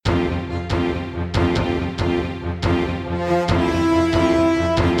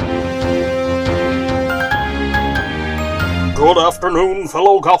Good afternoon,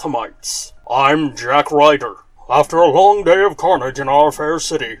 fellow Gothamites. I'm Jack Ryder. After a long day of carnage in our fair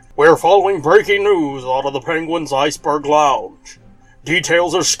city, we're following breaking news out of the Penguin's Iceberg Lounge.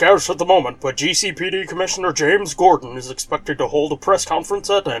 Details are scarce at the moment, but GCPD Commissioner James Gordon is expected to hold a press conference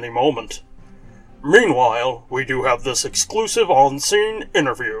at any moment. Meanwhile, we do have this exclusive on-scene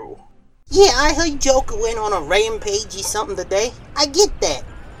interview. Yeah, I heard Joker went on a rampage or something today. I get that.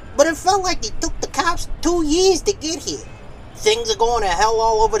 But it felt like it took the cops 2 years to get here. Things are going to hell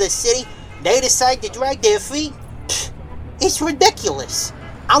all over the city. They decide to drag their feet. Pfft, it's ridiculous.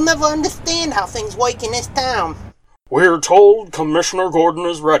 I'll never understand how things work in this town. We're told Commissioner Gordon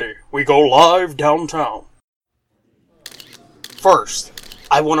is ready. We go live downtown. First,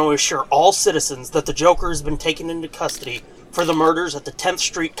 I want to assure all citizens that the Joker has been taken into custody for the murders at the 10th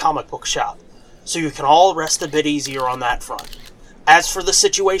Street comic book shop, so you can all rest a bit easier on that front. As for the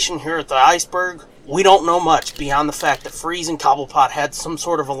situation here at the Iceberg, we don't know much beyond the fact that Freeze and Cobblepot had some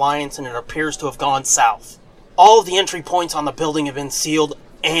sort of alliance and it appears to have gone south. All of the entry points on the building have been sealed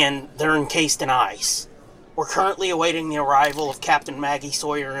and they're encased in ice. We're currently awaiting the arrival of Captain Maggie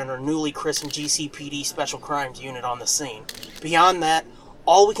Sawyer and her newly christened GCPD Special Crimes Unit on the scene. Beyond that,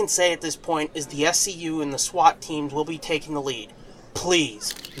 all we can say at this point is the SCU and the SWAT teams will be taking the lead.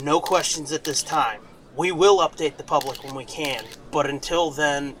 Please, no questions at this time. We will update the public when we can, but until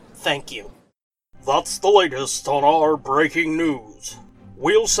then, thank you. That's the latest on our breaking news.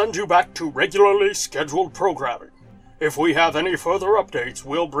 We'll send you back to regularly scheduled programming. If we have any further updates,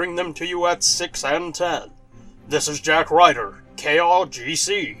 we'll bring them to you at 6 and 10. This is Jack Ryder,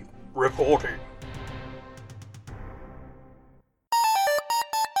 KRGC, reporting.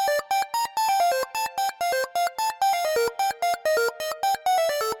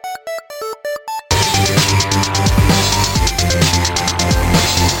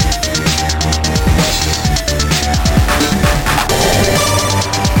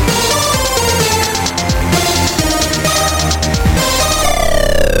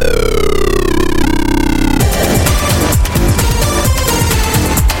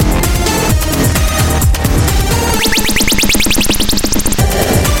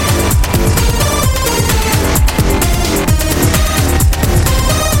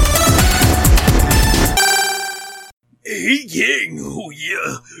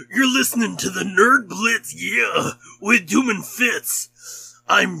 Listening to the Nerd Blitz, yeah, with Doom and Fitz.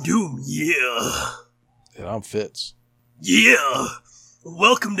 I'm Doom, yeah. And I'm Fitz. Yeah.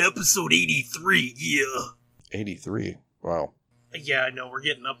 Welcome to episode 83, yeah. 83? Wow. Yeah, I know, we're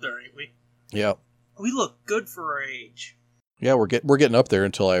getting up there, ain't we? Yeah. We look good for our age. Yeah, we're getting up there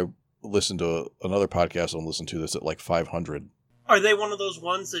until I listen to another podcast and listen to this at like 500. Are they one of those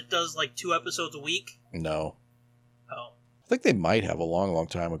ones that does like 2 episodes a week? No. Oh. I think they might have a long, long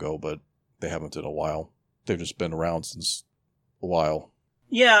time ago, but they haven't in a while. They've just been around since a while.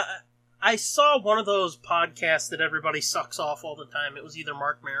 Yeah, I saw one of those podcasts that everybody sucks off all the time. It was either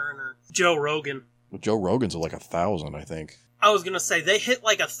Mark Maron or Joe Rogan. But Joe Rogan's at like 1,000, I think. I was going to say, they hit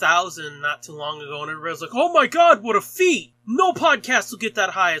like 1,000 not too long ago, and everybody's like, oh my god, what a feat! No podcast will get that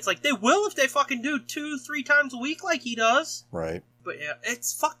high. It's like, they will if they fucking do 2-3 times a week like he does. Right. But yeah,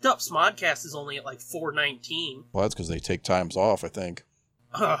 it's fucked up. Smodcast is only at like 419. Well, that's because they take times off, I think.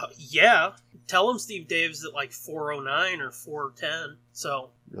 Yeah. Tell them Steve Dave's at like 409 or 410.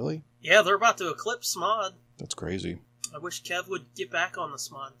 So. Really? Yeah, they're about to eclipse Smod. That's crazy. I wish Kev would get back on the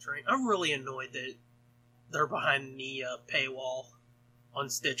Smod train. I'm really annoyed that they're behind the paywall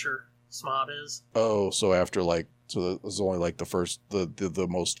on Stitcher. Smod is. Oh, so after like, so it's only like the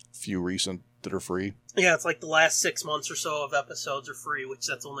most few recent that are free? Yeah, it's like the last 6 months or so of episodes are free, which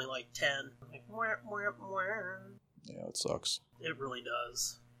that's only like 10. Like, wah, wah, wah. Yeah, it sucks. It really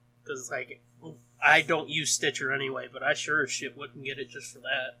does. Because, like, I don't use Stitcher anyway, but I sure as shit wouldn't get it just for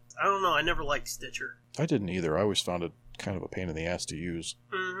that. I don't know, I never liked Stitcher. I didn't either. I always found it kind of a pain in the ass to use.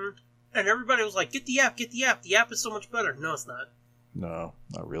 Mm-hmm. And everybody was like, get the app, get the app. The app is so much better. No, it's not. No,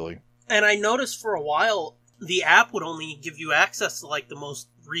 not really. And I noticed for a while, the app would only give you access to, like, the most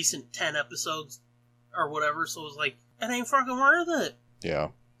recent 10 episodes or whatever, so it was like, it ain't fucking worth it. Yeah.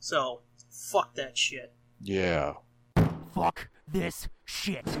 So, fuck that shit. Yeah. Fuck this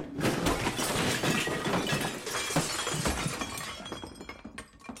shit.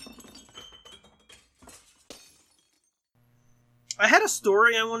 I had a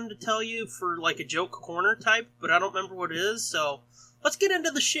story I wanted to tell you for like a joke corner type, but I don't remember what it is, so let's get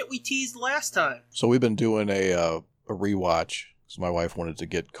into the shit we teased last time. So we've been doing a rewatch, because my wife wanted to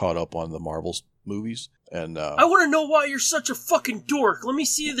get caught up on the Marvel movies, and I want to know why you're such a fucking dork. Let me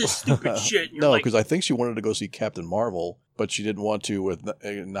see this stupid shit. And you're no, like, because I think she wanted to go see Captain Marvel, but she didn't want to with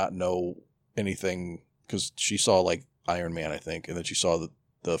not know anything, because she saw like Iron Man, I think, and then she saw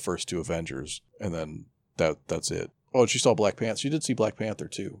the first two Avengers, and then that's it. Oh, she saw Black Panther. She did see Black Panther,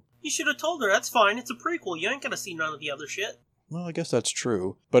 too. You should have told her, that's fine, it's a prequel, you ain't gonna see none of the other shit. Well, I guess that's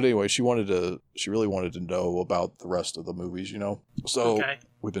true. But anyway, she really wanted to know about the rest of the movies, So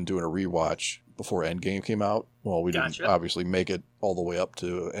We've been doing a rewatch before Endgame came out. Well, we didn't obviously make it all the way up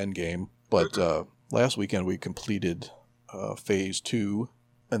to Endgame, but last weekend we completed Phase 2,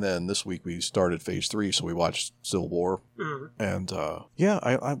 and then this week we started Phase 3, so we watched Civil War. Mm-hmm. And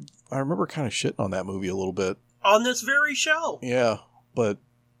I remember kind of shitting on that movie a little bit. On this very show. Yeah, but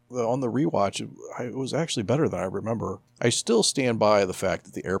on the rewatch, it was actually better than I remember. I still stand by the fact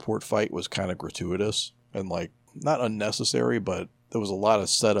that the airport fight was kind of gratuitous and, like, not unnecessary, but there was a lot of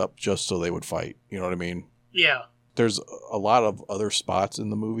setup just so they would fight. You know what I mean? Yeah. There's a lot of other spots in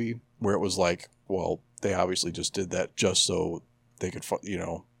the movie where it was like, well, they obviously just did that just so they could,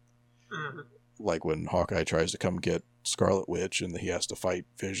 mm-hmm. Like when Hawkeye tries to come get Scarlet Witch and he has to fight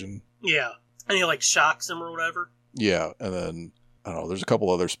Vision. Yeah. And he, like, shocks him or whatever. Yeah, and then I don't know, there's a couple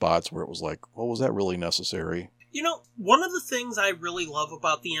other spots where it was like, well, was that really necessary? One of the things I really love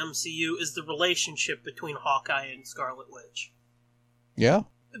about the MCU is the relationship between Hawkeye and Scarlet Witch. Yeah?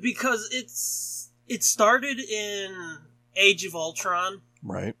 Because it started in Age of Ultron.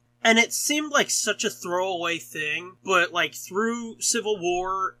 Right. And it seemed like such a throwaway thing, but like through Civil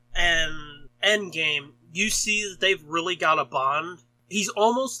War and Endgame, you see that they've really got a bond. He's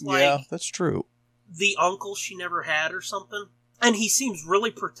almost like... Yeah, that's true. The uncle she never had or something. And he seems really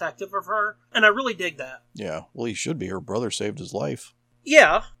protective of her, and I really dig that. Yeah, well, he should be. Her brother saved his life.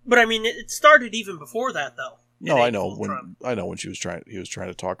 Yeah, but I mean, it started even before that, though. No, I know when he was trying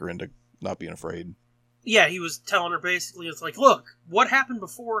to talk her into not being afraid. Yeah, he was telling her basically, it's like, look, what happened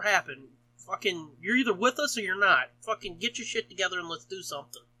before happened. Fucking, you're either with us or you're not. Fucking get your shit together and let's do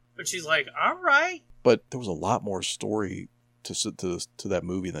something. And she's like, all right. But there was a lot more story to that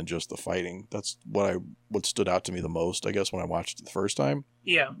movie than just the fighting. That's what stood out to me the most, I guess, when I watched it the first time.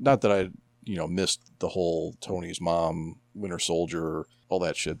 Yeah. Not that I, missed the whole Tony's mom, Winter Soldier, all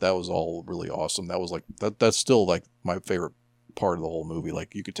that shit. That was all really awesome. That was like that's still like my favorite part of the whole movie.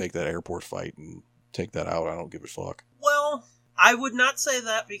 Like, you could take that airport fight and take that out. I don't give a fuck. Well, I would not say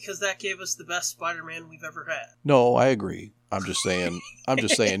that because that gave us the best Spider-Man we've ever had. No, I agree. I'm just saying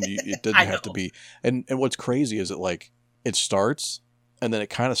it didn't have to be. And what's crazy is it starts, and then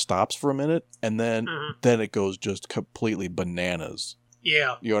it kind of stops for a minute, and then it goes just completely bananas.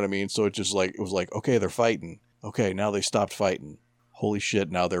 Yeah. You know what I mean? So it was like, okay, they're fighting. Okay, now they stopped fighting. Holy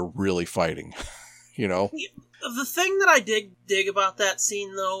shit, now they're really fighting. The thing that I dig about that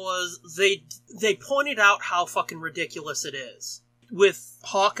scene, though, was they pointed out how fucking ridiculous it is. With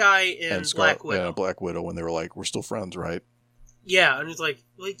Hawkeye and Black Widow. Yeah, Black Widow, when they were like, we're still friends, right? Yeah, and it's like,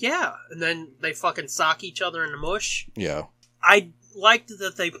 yeah. And then they fucking sock each other in the mush. Yeah. I liked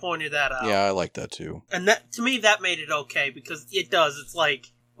that they pointed that out. Yeah, I like that too. And that, to me, that made it okay, because it does. It's like,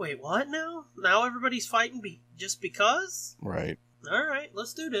 wait, what now? Now everybody's fighting just because? Right. Alright,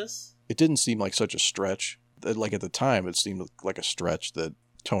 let's do this. It didn't seem like such a stretch. Like, at the time, it seemed like a stretch that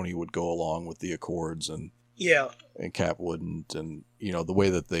Tony would go along with the Accords and Cap wouldn't, and the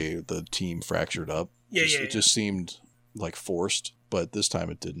way that the team fractured up. It just seemed like forced, but this time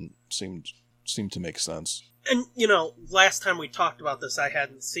it didn't seem to make sense. And last time we talked about this, I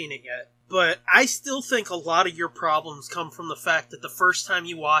hadn't seen it yet, but I still think a lot of your problems come from the fact that the first time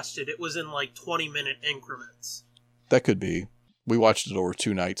you watched it, it was in like 20-minute increments. That could be. We watched it over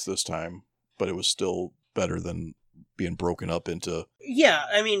 2 nights this time, but it was still better than being broken up into. Yeah,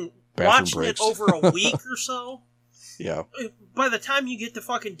 I mean, watching breaks. It over a week or so. Yeah. By the time you get to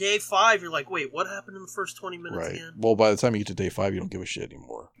fucking day 5, you're like, wait, what happened in the first 20 minutes right. again? Well, by the time you get to day 5, you don't give a shit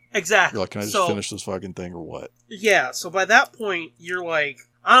anymore. Exactly. You're like, can I just finish this fucking thing or what? Yeah, so by that point, you're like,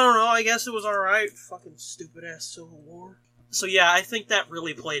 I don't know, I guess it was alright. Fucking stupid-ass Civil War. So yeah, I think that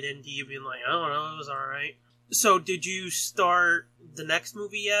really played into you being like, I don't know, it was alright. So did you start the next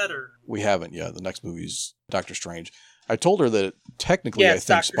movie yet, or? We haven't yet. The next movie's Doctor Strange. I told her that technically I think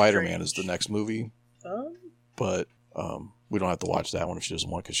Dr. Spider-Man Strange is the next movie. But we don't have to watch that one if she doesn't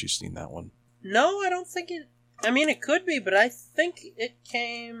want, because she's seen that one. No, I don't think it... I mean, it could be, but I think it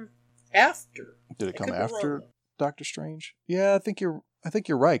came after. Did it come after Doctor Strange? Yeah, I think you're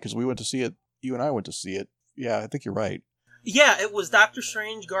right, because we went to see it. You and I went to see it. Yeah, I think you're right. Yeah, it was Doctor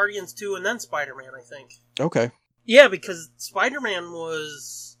Strange, Guardians 2, and then Spider-Man, I think. Okay. Yeah, because Spider-Man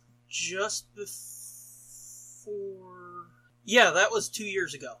was just before... Yeah, that was 2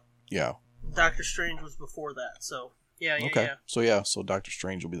 years ago. Yeah. Doctor Strange was before that, so... Yeah. So Doctor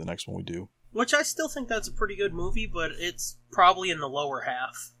Strange will be the next one we do. Which I still think that's a pretty good movie, but it's probably in the lower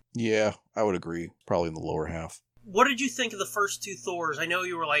half. Yeah, I would agree. Probably in the lower half. What did you think of the first two Thors? I know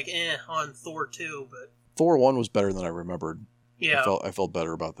you were like, on Thor 2, but... Thor 1 was better than I remembered. Yeah. I felt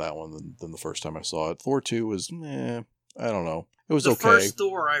better about that one than the first time I saw it. Thor 2 was, I don't know. It was okay. The first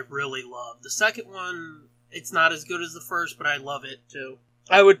Thor I really loved. The second one, it's not as good as the first, but I love it, too.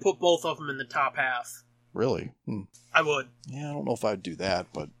 I would put both of them in the top half. Really? I would. Yeah, I don't know if I'd do that,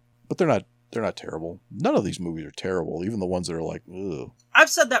 but they're not terrible. None of these movies are terrible, even the ones that are like, ugh. I've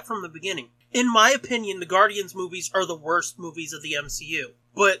said that from the beginning. In my opinion, the Guardians movies are the worst movies of the MCU.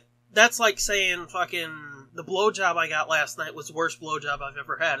 But that's like saying fucking the blowjob I got last night was the worst blowjob I've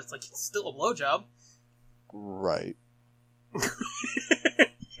ever had. It's like, it's still a blowjob. Right.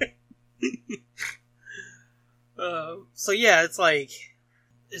 So yeah, it's like,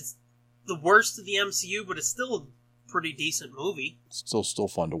 it's the worst of the MCU, but it's still a pretty decent movie. Still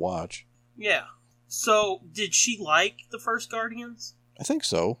fun to watch. Yeah. So, did she like the first Guardians? I think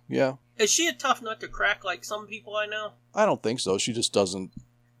so, yeah. Is she a tough nut to crack like some people I know? I don't think so. She just doesn't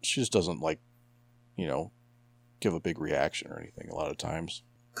like, give a big reaction or anything a lot of times.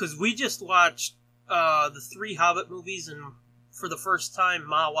 Because we just watched the 3 Hobbit movies, and for the first time,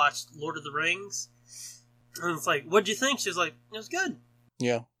 Ma watched Lord of the Rings. And it's like, what'd you think? She's like, it was good.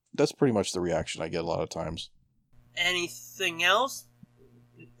 Yeah, that's pretty much the reaction I get a lot of times. Anything else?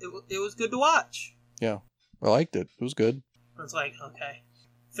 It was good to watch. Yeah, I liked it. It was good. It's like, okay.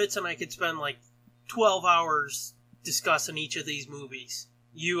 Fitz and I could spend like 12 hours discussing each of these movies.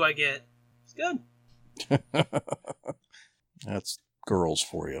 I get, it's good. That's girls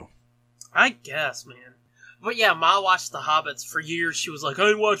for you. I guess, man. But yeah, Ma watched The Hobbits for years. She was like,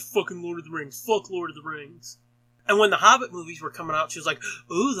 I watched fucking Lord of the Rings. Fuck Lord of the Rings. And when the Hobbit movies were coming out, she was like,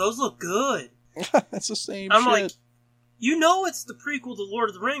 ooh, those look good. That's the same I'm shit. like, it's the prequel to Lord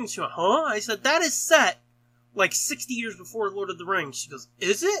of the Rings. She went, huh? I said, that is set like 60 years before Lord of the Rings. She goes,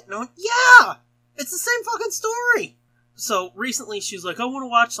 is it? And I went, yeah! It's the same fucking story. So recently she was like, I want to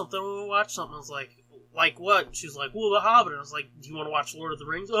watch something. I was like what? She was like, well, The Hobbit. And I was like, do you want to watch Lord of the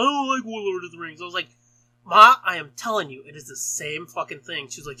Rings? I don't like Lord of the Rings. I was like, Ma, I am telling you, it is the same fucking thing.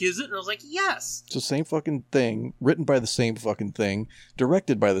 She was like, is it? And I was like, yes. It's the same fucking thing, written by the same fucking thing,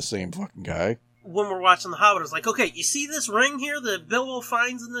 directed by the same fucking guy. When we're watching The Hobbit, I was like, okay, you see this ring here that Bilbo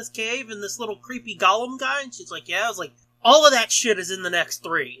finds in this cave and this little creepy Gollum guy? And she's like, yeah. I was like, all of that shit is in the next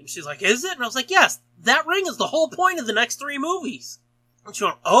 3. And she's like, is it? And I was like, yes, that ring is the whole point of the next 3 movies. And she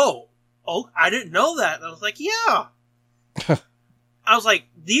went, oh, I didn't know that. And I was like, yeah. I was like,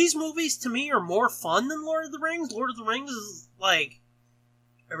 these movies to me are more fun than Lord of the Rings. Lord of the Rings is like,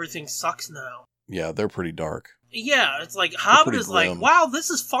 everything sucks now. Yeah, they're pretty dark. Yeah, it's like, Hobbit is grim. Like, wow, this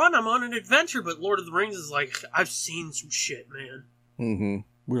is fun, I'm on an adventure, but Lord of the Rings is like, I've seen some shit, man. Mm-hmm.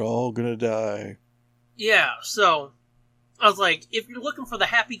 We're all gonna die. Yeah, so, I was like, if you're looking for the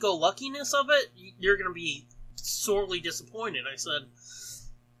happy-go-luckiness of it, you're gonna be sorely disappointed, I said.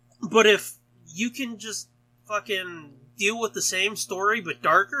 But if you can just fucking deal with the same story, but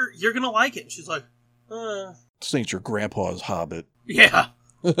darker, you're gonna like it. And she's like, This ain't your grandpa's Hobbit. Yeah.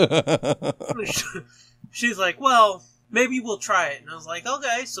 She's like, well, maybe we'll try it. And I was like,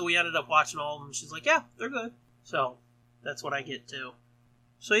 okay. So we ended up watching all of them. She's like, yeah, they're good. So that's what I get too.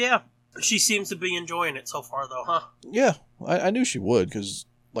 So yeah, she seems to be enjoying it so far though, huh? Yeah, I knew she would because,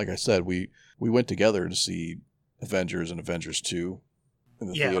 like I said, we went together to see Avengers and Avengers 2 in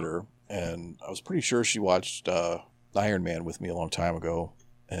the theater. And I was pretty sure she watched Iron Man with me a long time ago.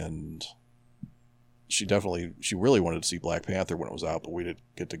 And she really wanted to see Black Panther when it was out, but we didn't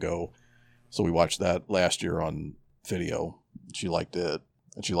get to go. So we watched that last year on video. She liked it,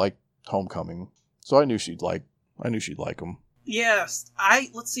 and she liked Homecoming. So I knew she'd like them. Yes,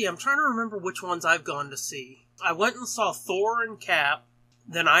 let's see. I'm trying to remember which ones I've gone to see. I went and saw Thor and Cap,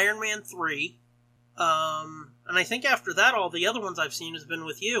 then Iron Man 3, and I think after that, all the other ones I've seen has been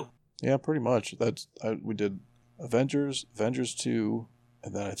with you. Yeah, pretty much. We did Avengers 2,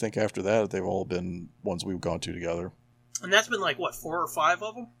 and then I think after that, they've all been ones we've gone to together. And that's been like, what, 4 or 5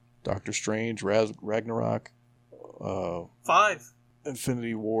 of them? Doctor Strange, Ragnarok, 5.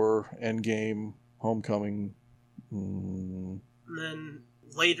 Infinity War, Endgame, Homecoming. And then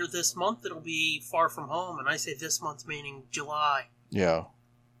later this month, it'll be Far From Home, and I say this month meaning July. Yeah.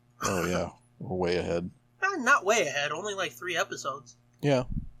 Oh, yeah. We're way ahead. Not way ahead, only like 3 episodes. Yeah.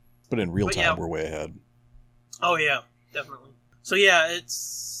 But in real time, we're way ahead. Oh, yeah, definitely. So, yeah,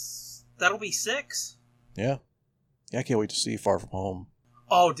 that'll be 6. Yeah. Yeah, I can't wait to see Far From Home.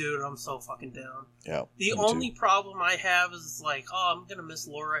 Oh, dude, I'm so fucking down. Yeah. The only problem I have is like, I'm going to miss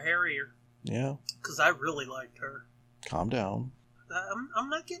Laura Harrier. Yeah. Because I really liked her. Calm down. I'm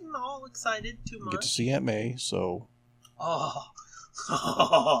not getting all excited too much. You get to see Aunt May, so... Oh,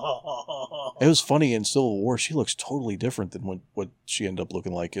 It was funny in Civil War. She looks totally different than what she ended up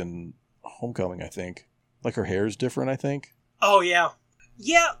looking like in Homecoming, I think. Like her hair is different, I think. Oh, yeah.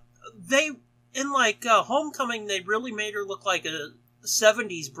 Yeah, in Homecoming, they really made her look like a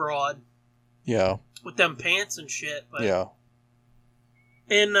 70s broad. Yeah. With them pants and shit. But yeah.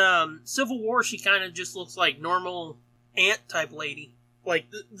 In Civil War, she kind of just looks like normal ant-type lady. Like,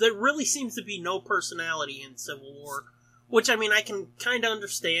 there really seems to be no personality in Civil War. Which, I mean, I can kind of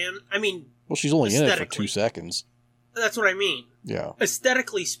understand. I mean... Well, she's only in it for 2 seconds. That's what I mean. Yeah.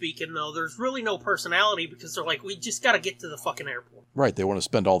 Aesthetically speaking, though, there's really no personality because they're like, we just gotta get to the fucking airport. Right, they want to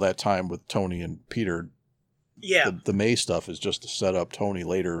spend all that time with Tony and Peter. Yeah. The May stuff is just to set up Tony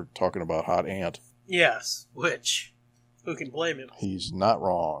later talking about Hot Ant. Yes, which, who can blame him? He's not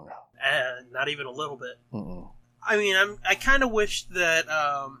wrong. Not even a little bit. Mm-mm. I mean, I kind of wish that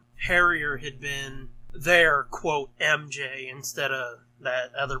Harrier had been their, quote, MJ instead of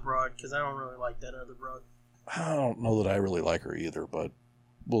that other broad, because I don't really like that other broad. I don't know that I really like her either, but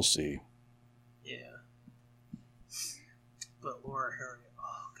we'll see. Yeah. But Laura Harrier,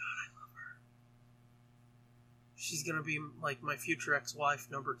 oh god, I love her. She's gonna be like my future ex-wife,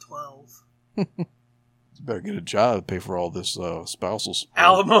 number 12. You better get a job to pay for all this spousal support.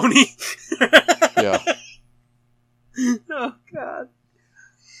 Alimony. Yeah. Oh god.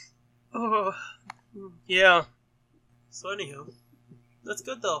 Oh. Yeah. So anyhow, that's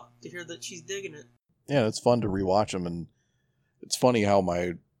good though, to hear that she's digging it. Yeah, it's fun to rewatch them, and it's funny how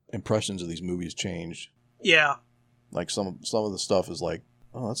my impressions of these movies changed. Yeah. Like some of the stuff is like,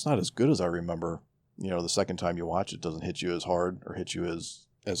 oh, that's not as good as I remember. You know, the second time you watch it doesn't hit you as hard or hit you as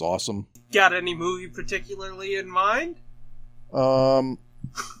awesome. Got any movie particularly in mind? Well,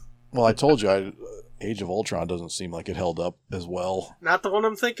 I told you, Age of Ultron doesn't seem like it held up as well. Not the one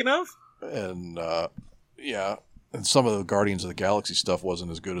I'm thinking of? And, yeah. And some of the Guardians of the Galaxy stuff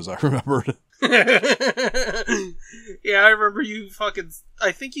wasn't as good as I remembered. Yeah, I remember you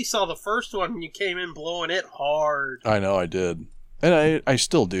I think you saw the first one and you came in blowing it hard. I know, I did. And I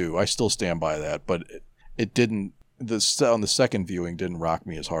still do. I still stand by that. But it didn't, on the second viewing, didn't rock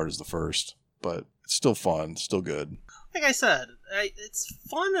me as hard as the first. But it's still fun, still good. Like I said, it's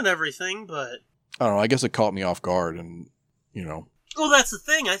fun and everything, but... I don't know, I guess it caught me off guard and, you know... Well, that's the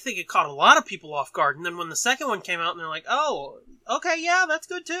thing. I think it caught a lot of people off guard. And then when the second one came out, and they're like, oh, okay, yeah, that's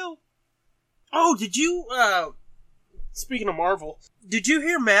good too. Oh, did you, speaking of Marvel, did you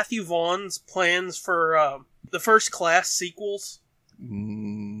hear Matthew Vaughn's plans for, the First Class sequels?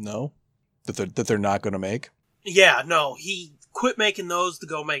 No. That they're not going to make? Yeah, no. He quit making those to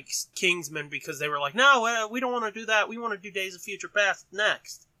go make Kingsman because they were like, no, we don't want to do that. We want to do Days of Future Past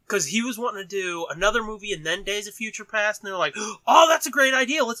next. Because he was wanting to do another movie and then Days of Future Past, and they're like, oh, that's a great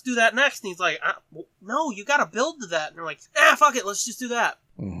idea, let's do that next. And he's like, no, you gotta build to that. And they're like, fuck it, let's just do that.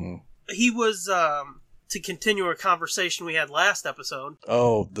 Mm-hmm. He was, to continue a conversation we had last episode.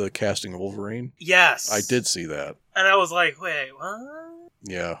 Oh, the casting of Wolverine? Yes. I did see that. And I was like, wait, what?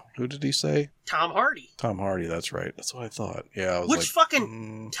 Yeah. Who did he say? Tom Hardy. Tom Hardy, that's right. That's what I thought. Yeah, I was Which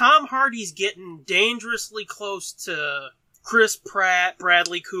Tom Hardy's getting dangerously close to... Chris Pratt,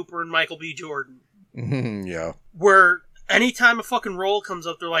 Bradley Cooper, and Michael B. Jordan. Yeah. Where anytime a fucking role comes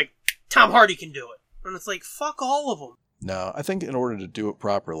up, they're like, Tom Hardy can do it. And it's like, fuck all of them. No, I think in order to do it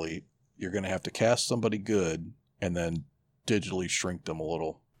properly, you're going to have to cast somebody good and then digitally shrink them a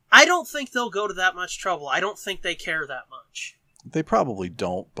little. I don't think they'll go to that much trouble. I don't think they care that much. They probably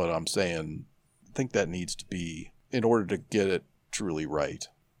don't, but I'm saying, I think that needs to be in order to get it truly right.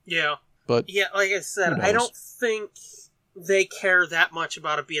 Yeah. But yeah, like I said, I don't think... they care that much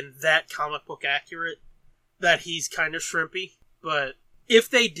about it being that comic book accurate that he's kind of shrimpy. But if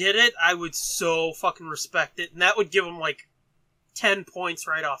they did it, I would so fucking respect it. And that would give him like 10 points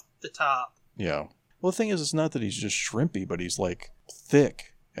right off the top. Yeah. Well, the thing is, it's not that he's just shrimpy, but he's like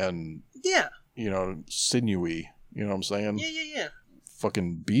thick and, yeah, you know, sinewy. You know what I'm saying? Yeah.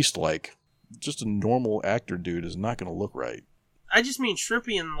 Fucking beast-like. Just a normal actor dude is not going to look right. I just mean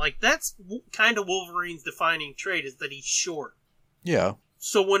shrimpy, and like that's kind of Wolverine's defining trait is that he's short. Yeah.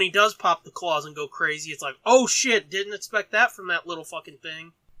 So when he does pop the claws and go crazy, it's like, oh shit, didn't expect that from that little fucking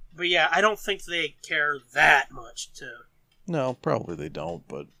thing. But yeah, I don't think they care that much to... No, probably they don't,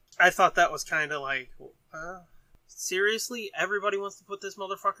 but... I thought that was kind of like, seriously? Everybody wants to put this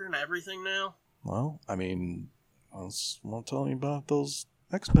motherfucker in everything now? Well, I mean, I won't tell you about those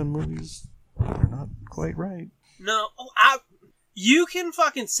X-Men movies. They're not quite right. No, you can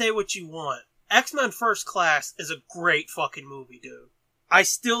fucking say what you want. X-Men First Class is a great fucking movie, dude. I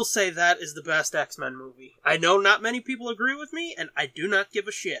still say that is the best X-Men movie. I know not many people agree with me, and I do not give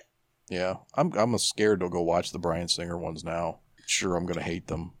a shit. Yeah, I'm scared to go watch the Bryan Singer ones now. sure I'm going to hate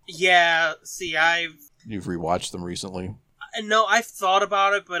them. Yeah, see, You've rewatched them recently? No, I've thought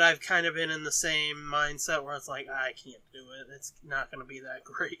about it, but I've kind of been in the same mindset where it's like, I can't do it. It's not going to be that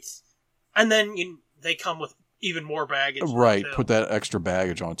great. And then they come with even more baggage. Right, put that extra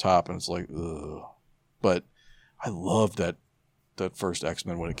baggage on top, and it's like, ugh. But I loved that first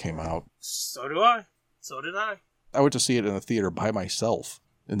X-Men when it came out. So do I. So did I. I went to see it in the theater by myself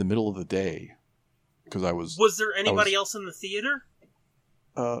in the middle of the day. Because I was... Was there anybody else in the theater?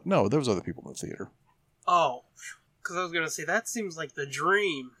 No, there was other people in the theater. Oh, because I was going to say, that seems like the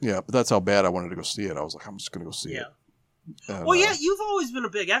dream. Yeah, but that's how bad I wanted to go see it. I was like, I'm just going to go see it. And, well, yeah, you've always been a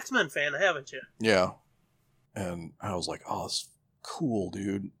big X-Men fan, haven't you? Yeah. And I was like, oh, it's cool,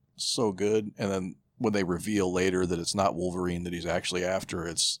 dude. So good. And then when they reveal later that it's not Wolverine that he's actually after,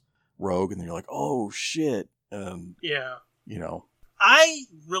 it's Rogue, and then you're like, oh, shit. And, yeah. I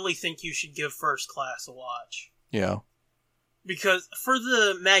really think you should give First Class a watch. Yeah. Because for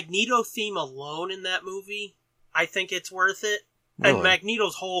the Magneto theme alone in that movie, I think it's worth it. Really? And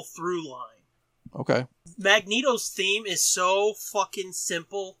Magneto's whole through line. Okay. Magneto's theme is so fucking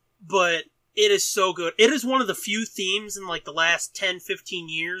simple, but it is so good. It is one of the few themes in like the last 10, 15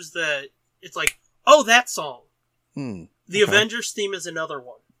 years that it's like, oh, that song. The Avengers theme is another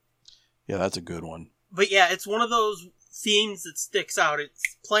one. Yeah, that's a good one. But yeah, it's one of those themes that sticks out.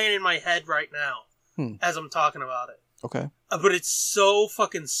 It's playing in my head right now as I'm talking about it. Okay. But it's so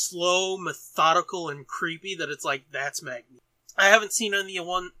fucking slow, methodical, and creepy that it's like, that's Magneto. I haven't seen any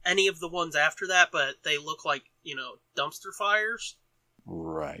of the ones after that, but they look like, dumpster fires.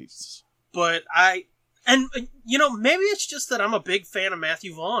 Right. But maybe it's just that I'm a big fan of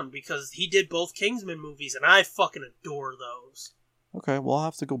Matthew Vaughn because he did both Kingsman movies, and I fucking adore those. Okay, well, I'll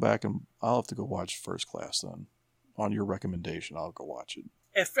have to go back and I'll have to go watch First Class then. On your recommendation, I'll go watch it.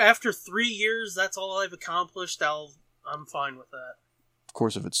 If after 3 years that's all I've accomplished, I'm fine with that. Of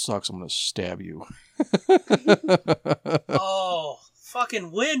course, if it sucks, I'm going to stab you. Oh,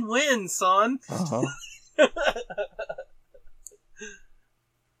 fucking win-win, son. Uh-huh.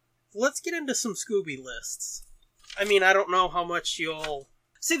 Let's get into some Scooby lists. I mean, I don't know how much you'll...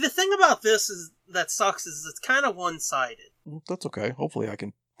 See, the thing about this that sucks is it's kind of one-sided. That's okay. Hopefully I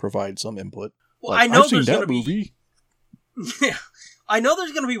can provide some input. Well, I know I've seen that movie. Yeah. I know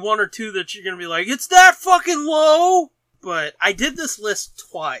there's going to be one or two that you're going to be like, it's that fucking low! But I did this list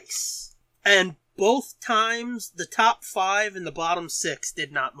twice. And both times, the top 5 and the bottom 6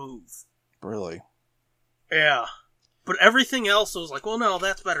 did not move. Really? Yeah. But everything else was like, well, no,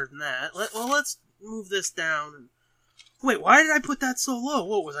 that's better than that. Let's move this down. And wait, why did I put that so low?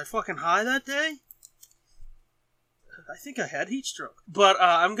 What, was I fucking high that day? I think I had heat stroke. But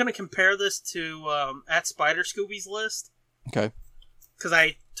I'm going to compare this to at Spider Scooby's list. Okay. Because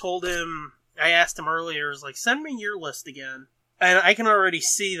I asked him earlier, I was like, send me your list again. And I can already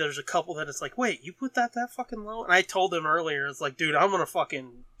see there's a couple that it's like, wait, you put that fucking low? And I told him earlier, it's like, dude, I'm going to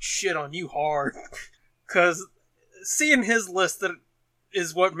fucking shit on you hard. Because seeing his list that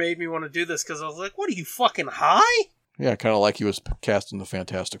is what made me want to do this, because I was like, what are you, fucking high? Yeah, kind of like he was casting the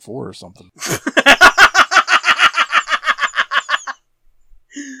Fantastic Four or something.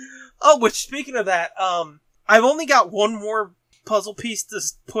 Oh, which, speaking of that, I've only got one more puzzle piece to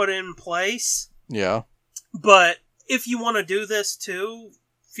put in place. Yeah. But if you want to do this too,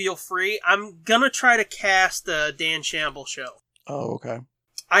 feel free. I'm gonna try to cast a Dan Shamble show. Oh, okay.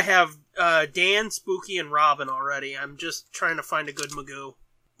 I have Dan, Spooky, and Robin already. I'm just trying to find a good Magoo.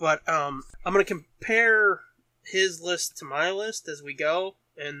 But I'm gonna compare his list to my list as we go.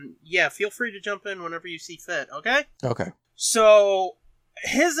 And yeah, feel free to jump in whenever you see fit, okay? Okay. So,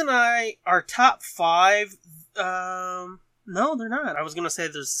 his and I, our top 5, no, they're not. I was going to say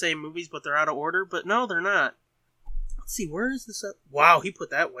they're the same movies, but they're out of order, but no, they're not. Let's see, where is this up? Wow, he put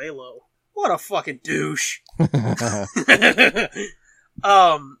that way low. What a fucking douche.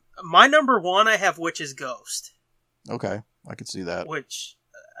 My number 1, I have Witch's Ghost. Okay, I can see that. Which,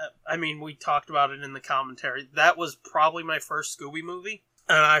 I mean, we talked about it in the commentary. That was probably my first Scooby movie.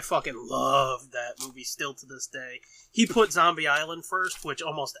 And I fucking love that movie still to this day. He put Zombie Island first, which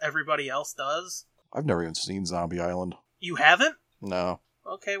almost everybody else does. I've never even seen Zombie Island. You haven't? No.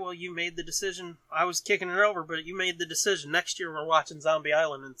 Okay, well, you made the decision. I was kicking it over, but you made the decision. Next year we're watching Zombie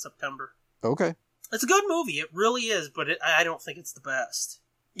Island in September. Okay. It's a good movie. It really is, but I don't think it's the best.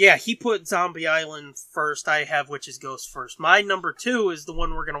 Yeah, he put Zombie Island first. I have Witch's Ghost first. My number 2 is the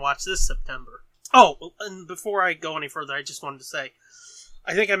one we're going to watch this September. Oh, and before I go any further, I just wanted to say,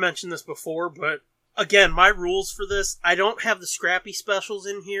 I think I mentioned this before, but again, my rules for this, I don't have the Scrappy specials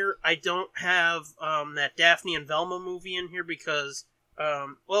in here. I don't have that Daphne and Velma movie in here because,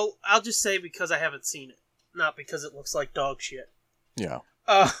 well, I'll just say because I haven't seen it. not because it looks like dog shit. Yeah.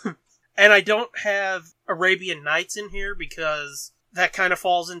 And I don't have Arabian Nights in here because that kind of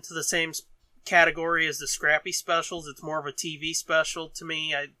falls into the same category as the Scrappy specials. It's more of a TV special to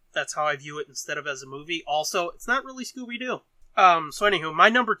me. That's how I view it instead of as a movie. Also, it's not really Scooby-Doo. So anywho, my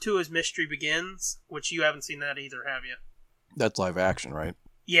number 2 is Mystery Begins, which you haven't seen that either, have you? That's live action, right?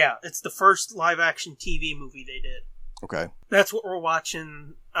 Yeah, it's the first live-action TV movie they did. Okay. That's what we're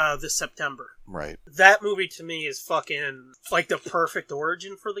watching this September. Right. That movie to me is fucking like the perfect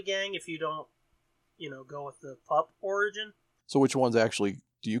origin for the gang if you don't, go with the pup origin. So which ones actually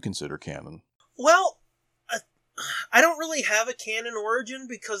do you consider canon? Well, I don't really have a canon origin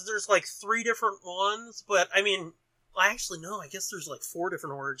because there's like 3 different ones, but I mean, actually no, I guess there's like 4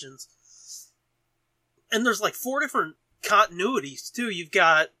 different origins. And there's like 4 different continuities too. You've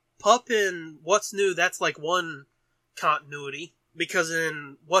got Pup in What's New, that's like one continuity, because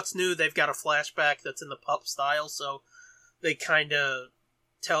in What's New they've got a flashback that's in the Pup style, so they kind of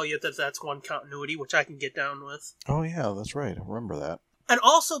tell you that that's one continuity, which I can get down with. Oh yeah, that's right, I remember that. And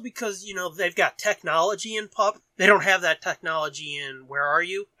also because, they've got technology in Pup, they don't have that technology in Where Are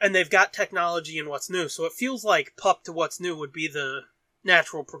You? And they've got technology in What's New, so it feels like Pup to What's New would be the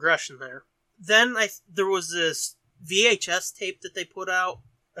natural progression there. Then there was this VHS tape that they put out,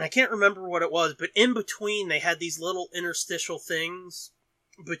 and I can't remember what it was, but in between they had these little interstitial things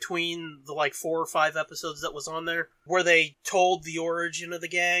between the like 4 or 5 episodes that was on there, where they told the origin of the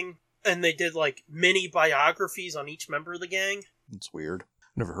gang, and they did like mini biographies on each member of the gang. It's weird.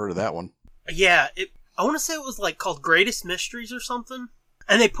 Never heard of that one. Yeah, I want to say it was like called Greatest Mysteries or something.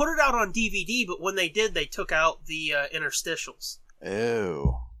 And they put it out on DVD, but when they did, they took out the interstitials.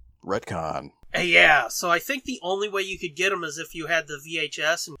 Ew. Retcon. Yeah, so I think the only way you could get them is if you had the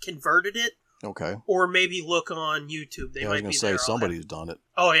VHS and converted it. Okay. Or maybe look on YouTube. They I might was going be to say, there. somebody's done it.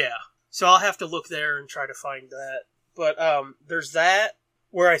 Oh, yeah. So I'll have to look there and try to find that. But there's that,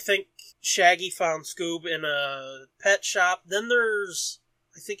 where I think Shaggy found Scoob in a pet shop. Then there's,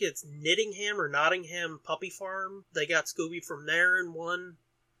 I think it's Nottingham Puppy Farm. They got Scooby from there in one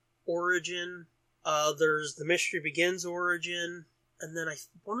origin. There's the Mystery Begins origin. And then I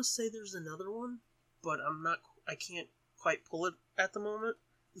want to say there's another one, but I can't quite pull it at the moment.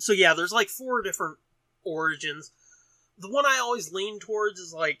 So yeah, there's like 4 different origins. The one I always lean towards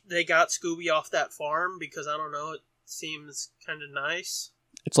is like they got Scooby off that farm because, I don't know, it seems kind of nice.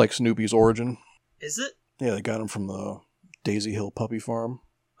 It's like Snoopy's origin. Is it? Yeah, they got him from the Daisy Hill Puppy Farm.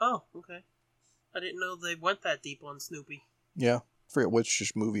 Oh, okay. I didn't know they went that deep on Snoopy. Yeah, I forget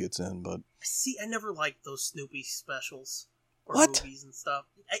which movie it's in, but... See, I never liked those Snoopy specials. Or what? Movies and stuff.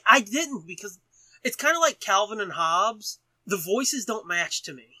 I didn't, because it's kind of like Calvin and Hobbes. The voices don't match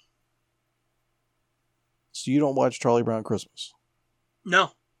to me. So you don't watch Charlie Brown Christmas?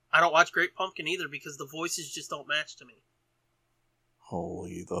 No, I don't watch Great Pumpkin either because the voices just don't match to me.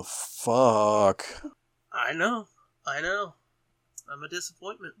 Holy the fuck. I know. I'm a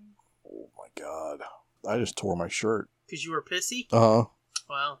disappointment. Oh my god. I just tore my shirt. Because you were pissy? Uh-huh.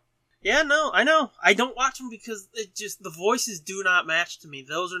 Wow. Yeah, no, I know. I don't watch them because the voices do not match to me.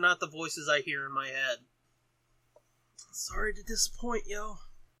 Those are not the voices I hear in my head. Sorry to disappoint, yo.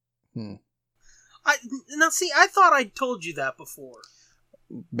 I thought I told you that before.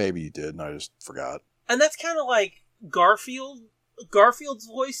 Maybe you did, and I just forgot. And that's kind of like Garfield. Garfield's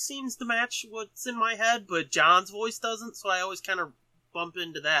voice seems to match what's in my head, but John's voice doesn't, so I always kind of bump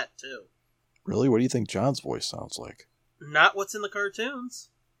into that, too. Really? What do you think John's voice sounds like? Not what's in the cartoons.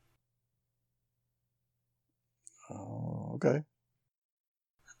 Oh, okay.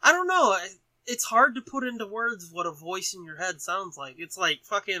 I don't know. It's hard to put into words what a voice in your head sounds like. It's like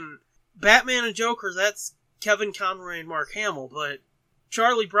fucking Batman and Joker, that's Kevin Conroy and Mark Hamill, but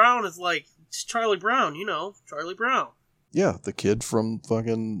Charlie Brown is like, it's Charlie Brown, Charlie Brown. Yeah, the kid from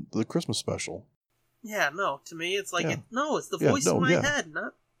fucking the Christmas special. Yeah, no, to me it's like, Yeah. it's the voice in my head,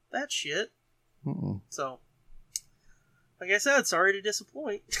 not that shit. Mm-mm. So, like I said, sorry to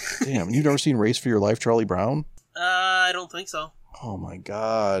disappoint. Damn, you've never seen Race for Your Life, Charlie Brown? I don't think so. Oh my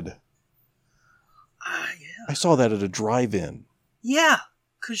god. Yeah. I saw that at a drive-in. Yeah,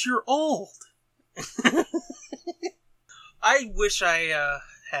 because you're old. I wish I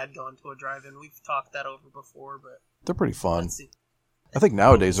had gone to a drive-in. We've talked that over before, but... They're pretty fun. I think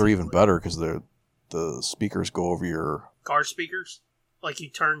nowadays they're even better because the speakers go over your... Car speakers? Like you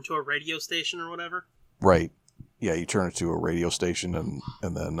turn to a radio station or whatever? Right. Yeah, you turn it to a radio station and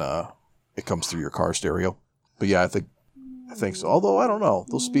then it comes through your car stereo. But yeah, I think so. Although, I don't know.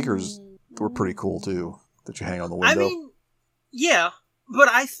 Those speakers were pretty cool, too, that you hang on the window. I mean, yeah. But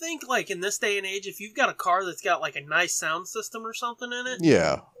I think, like, in this day and age, if you've got a car that's got, like, a nice sound system or something in it...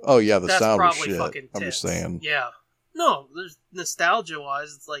 Yeah. Oh, yeah, the sound was probably shit. Fucking tits. I'm just saying. Yeah. No, there's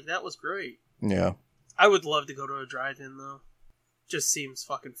nostalgia-wise, it's like, that was great. Yeah. I would love to go to a drive-in, though. Just seems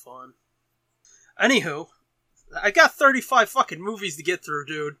fucking fun. Anywho, I got 35 fucking movies to get through,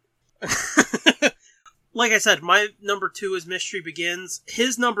 dude. Like I said, my number 2 is Mystery Begins.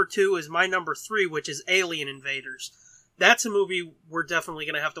 His number 2 is my number 3, which is Alien Invaders. That's a movie we're definitely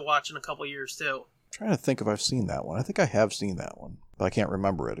going to have to watch in a couple years, too. I'm trying to think if I've seen that one. I think I have seen that one, but I can't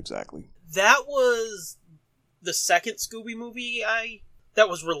remember it exactly. That was the second Scooby movie that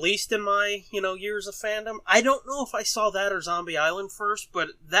was released in my, years of fandom. I don't know if I saw that or Zombie Island first, but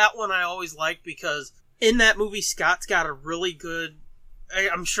that one I always liked because in that movie, Scott's got a really good...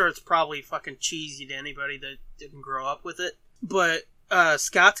 I'm sure it's probably fucking cheesy to anybody that didn't grow up with it, but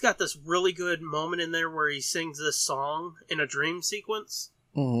Scott's got this really good moment in there where he sings this song in a dream sequence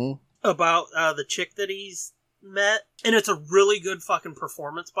about the chick that he's met, and it's a really good fucking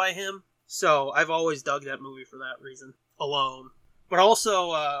performance by him. So I've always dug that movie for that reason alone. But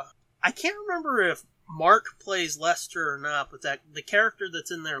also, I can't remember if Mark plays Lester or not, but the character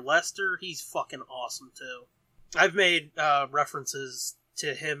that's in there, Lester, he's fucking awesome too. I've made references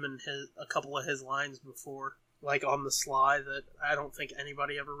to him and a couple of his lines before, like on the sly, that I don't think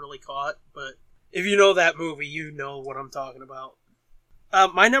anybody ever really caught, but if you know that movie, you know what I'm talking about.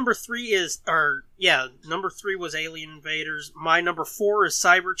 My number 3 number 3 was Alien Invaders. My number 4 is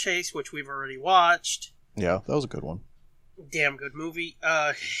Cyber Chase, which we've already watched. Yeah, that was a good one. Damn good movie.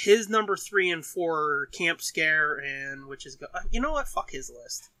 His number 3 and 4 are Camp Scare, and which is you know what? Fuck his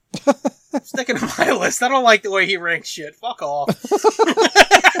list. I'm sticking to my list. I don't like the way he ranks shit. Fuck off.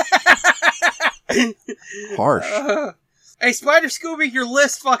 Harsh. Hey, Spider Scooby, your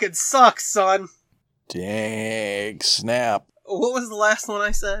list fucking sucks, son. Dang, snap. What was the last one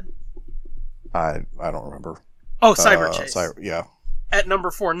I said? I don't remember. Oh, Cyber Chase. Yeah. At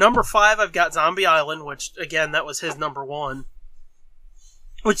number 4. Number 5, I've got Zombie Island, which, again, that was his number 1.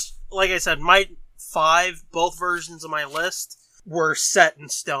 Which, like I said, my 5, both versions of my list, were set in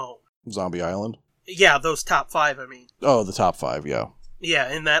stone. Zombie Island? Yeah, those top 5, I mean. Oh, the top 5, yeah. Yeah,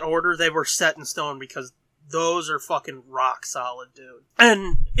 in that order, they were set in stone because those are fucking rock solid, dude.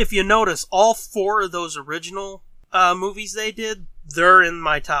 And if you notice, all 4 of those original movies they did, they're in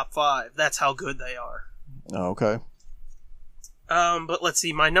my top 5. That's how good they are. Oh, okay. But let's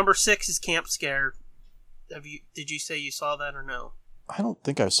see, my number 6 is Camp Scare. Did you say you saw that or no? I don't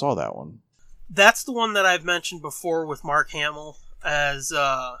think I saw that one. That's the one that I've mentioned before with Mark Hamill as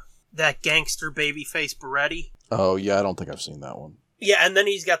that gangster babyface Beretti. Oh, yeah, I don't think I've seen that one. Yeah, and then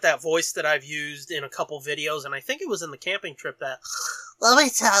he's got that voice that I've used in a couple videos, and I think it was in the camping trip that... Let me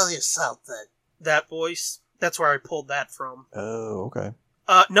tell you something. That voice, that's where I pulled that from. Oh, okay.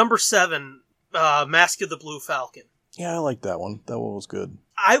 Number 7, Mask of the Blue Falcon. Yeah, I like that one. That one was good.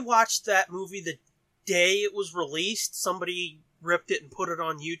 I watched that movie the day it was released. Somebody ripped it and put it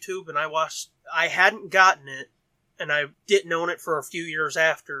on YouTube, and I hadn't gotten it, and I didn't own it for a few years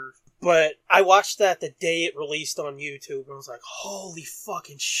after, but I watched that the day it released on YouTube, and I was like, holy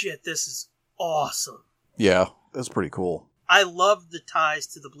fucking shit, this is awesome. Yeah, that's pretty cool. I loved the ties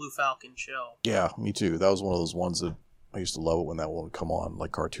to the Blue Falcon show. Yeah, me too. That was one of those ones that I used to love it when that one would come on,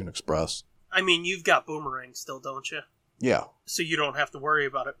 like Cartoon Express. I mean, you've got Boomerang still, don't you? Yeah. So you don't have to worry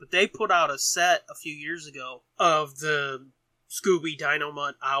about it, but they put out a set a few years ago of the Scooby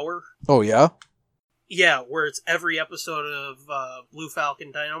Dynamite Hour. Oh, yeah? Yeah, where it's every episode of Blue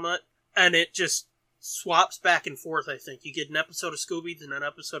Falcon Dynamite, and it just swaps back and forth, I think. You get an episode of Scooby, then an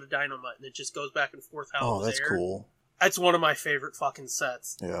episode of Dynamite, and it just goes back and forth how it was that's aired. Cool. That's one of my favorite fucking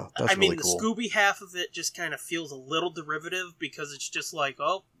sets. Yeah, that's really cool. The Scooby half of it just kind of feels a little derivative, because it's just like,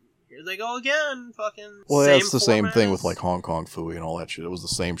 oh, here they go again, fucking well, same it's the same thing formats. with, like, Hong Kong Phooey and all that shit. It was the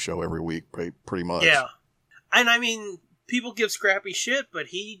same show every week, pretty much. Yeah. And, I mean, people give Scrappy shit, but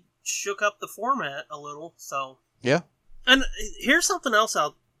he shook up the format a little, so... Yeah. And here's something else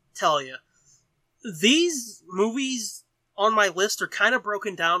I'll tell you. These movies on my list are kind of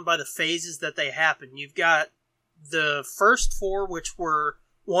broken down by the phases that they happen. You've got the first 4, which were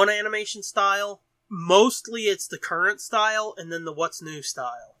one animation style. Mostly it's the current style, and then the what's new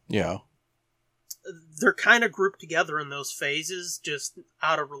style. Yeah. They're kind of grouped together in those phases, just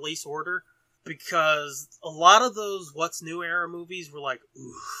out of release order, because a lot of those what's new era movies were like,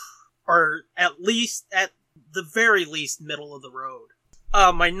 oof, or at the very least middle of the road.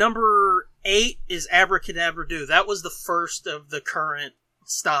 My number 8 is Abracadabra Doo. That was the first of the current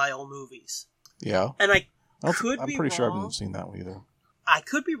style movies. Yeah. And I'm pretty sure I haven't seen that one either. I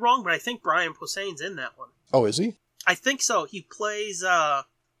could be wrong, but I think Brian Posehn's in that one. Oh, is he? I think so. He plays the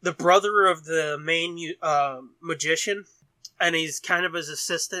brother of the main magician, and he's kind of his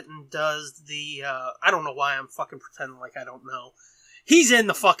assistant and does the... I don't know why I'm fucking pretending like I don't know. He's in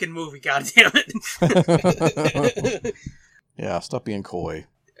the fucking movie, goddammit. Yeah, stop being coy.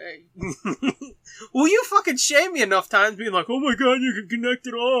 Well, you fucking shame me enough times being like, oh my god, you can connect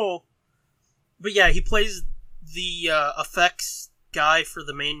it all. But yeah, he plays the effects guy for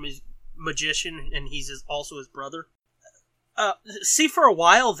the main magician, and he's also his brother. See, for a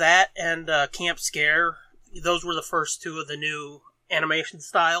while, that and Camp Scare, those were the first two of the new animation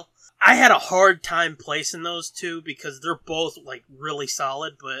style. I had a hard time placing those two because they're both like really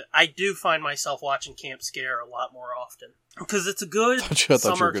solid, but I do find myself watching Camp Scare a lot more often because it's a good I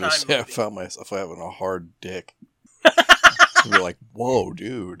thought you were going to say movie. I found myself having a hard dick. You're like, whoa,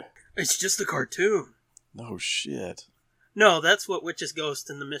 dude. It's just a cartoon. No shit. No, that's what Witch's Ghost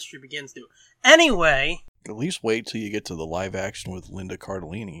and the Mystery Begins do. Anyway... At least wait till you get to the live action with Linda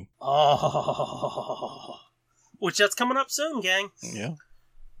Cardellini. Oh. Which that's coming up soon, gang. Yeah.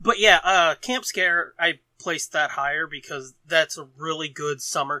 But yeah, Camp Scare, I placed that higher because that's a really good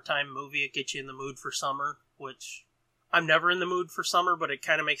summertime movie. It gets you in the mood for summer, which I'm never in the mood for summer, but it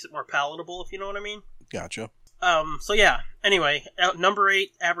kind of makes it more palatable, if you know what I mean. Gotcha. So yeah, anyway, number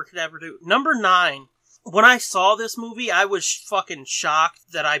 8, Abracadabra-Doo. Number 9, when I saw this movie, I was fucking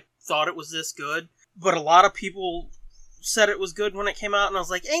shocked that I thought it was this good. But a lot of people said it was good when it came out, and I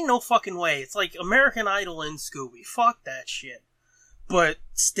was like, ain't no fucking way. It's like American Idol and Scooby. Fuck that shit. But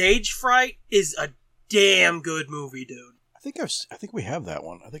Stage Fright is a damn good movie, dude. I think we have that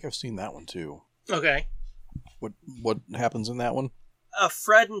one. I think I've seen that one too. Okay. What happens in that one?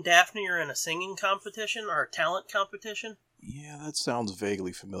 Fred and Daphne are in a singing competition or a talent competition. Yeah, that sounds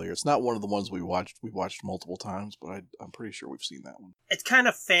vaguely familiar. It's not one of the ones we watched. We watched multiple times, but I'm pretty sure we've seen that one. It's kind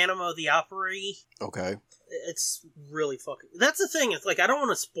of Phantom of the Opera-y. Okay. It's really fucking... That's the thing. It's like, I don't want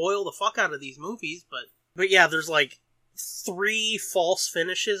to spoil the fuck out of these movies, but yeah, there's like 3 false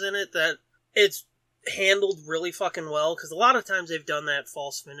finishes in it that it's handled really fucking well, because a lot of times they've done that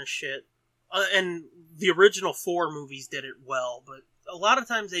false finish shit. And the original 4 movies did it well, but a lot of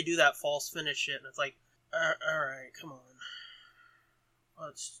times they do that false finish shit, and it's like, alright, come on.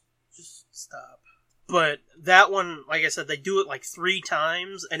 Let's just stop. But that one, like I said, they do it like 3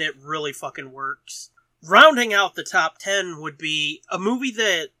 times, and it really fucking works. Rounding out the top 10 would be a movie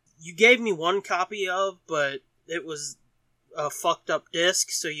that you gave me 1 copy of, but it was a fucked up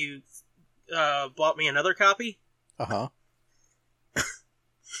disc, so you bought me another copy. Uh-huh.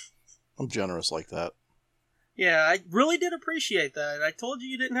 I'm generous like that. Yeah, I really did appreciate that. I told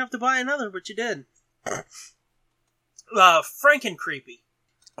you didn't have to buy another, but you did. Franken-Creepy.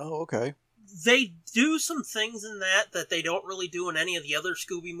 Oh, okay. They do some things in that they don't really do in any of the other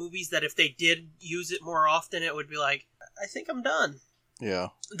Scooby movies, that if they did use it more often, it would be like, I think I'm done. Yeah.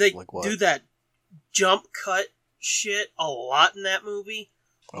 They like what? do that jump cut shit a lot in that movie,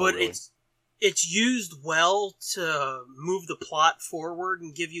 but really? it's used well to move the plot forward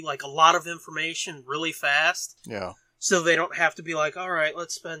and give you like a lot of information really fast. Yeah. So they don't have to be like, alright,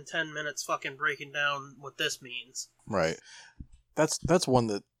 let's spend 10 minutes fucking breaking down what this means. Right. That's one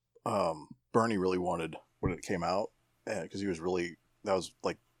that Bernie really wanted when it came out, because he was really, that was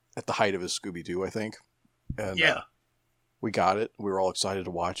like at the height of his Scooby-Doo, I think. And yeah. We got it. We were all excited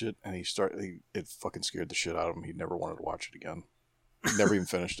to watch it, and it fucking scared the shit out of him. He never wanted to watch it again. He never even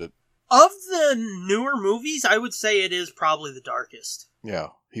finished it. Of the newer movies, I would say it is probably the darkest. Yeah.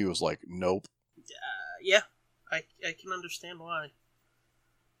 He was like, nope. Yeah. I can understand why.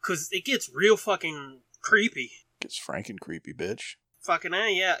 Because it gets real fucking creepy. Gets Franken creepy, bitch. Fucking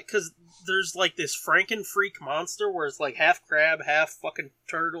yeah. Because there's like this Franken freak monster where it's like half crab, half fucking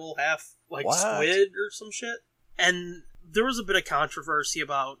turtle, half like squid or some shit. And there was a bit of controversy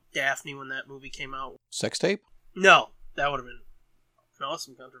about Daphne when that movie came out. Sex tape? No, that would have been an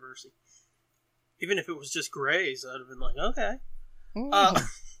awesome controversy. Even if it was just Grey's, I'd have been like, okay.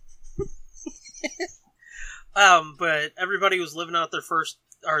 But everybody was living out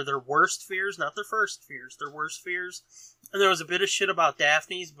their worst fears, not their first fears, their worst fears. And there was a bit of shit about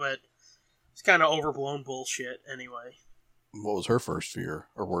Daphne's, but it's kind of overblown bullshit anyway. What was her first fear,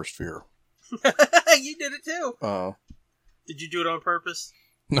 or worst fear? You did it too. Did you do it on purpose?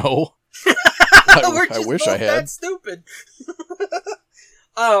 No. I wish I had. That's stupid.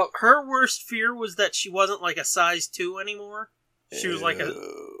 Her worst fear was that she wasn't like a size 2 anymore. She was like a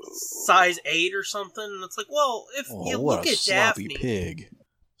size 8 or something. And it's like, well, if you look at Daphne, sloppy pig.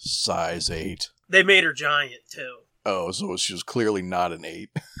 Size 8. They made her giant too. Oh, so she was clearly not an 8.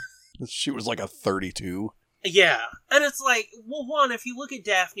 She was like a 32. Yeah, and it's like, well, one, if you look at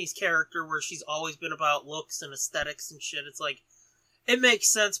Daphne's character, where she's always been about looks and aesthetics and shit, it's like, it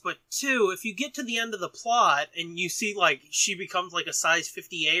makes sense, but two, if you get to the end of the plot, and you see, like, she becomes, like, a size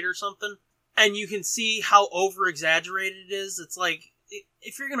 58 or something, and you can see how over-exaggerated it is, it's like,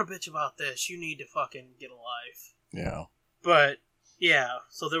 if you're gonna bitch about this, you need to fucking get a life. Yeah. But, yeah,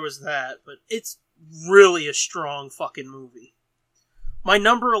 so there was that, but it's really a strong fucking movie. My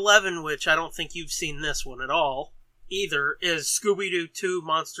number 11, which I don't think you've seen this one at all, either, is Scooby-Doo 2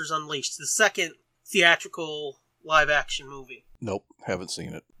 Monsters Unleashed, the second theatrical live-action movie. Nope, haven't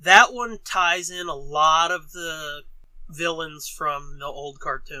seen it. That one ties in a lot of the villains from the old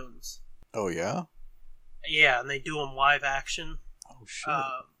cartoons. Oh, yeah? Yeah, and they do them live-action. Oh, shit.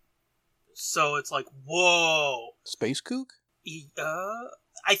 So it's like, whoa. Space Kook?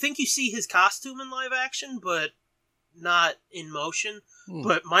 I think you see his costume in live-action, but not in motion.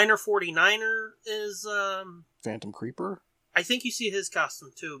 But Minor 49er is Phantom Creeper? I think you see his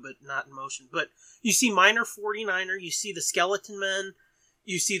costume too, but not in motion. But you see Minor 49er, you see the Skeleton Men,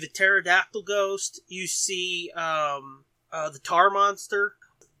 you see the Pterodactyl Ghost, you see the Tar Monster.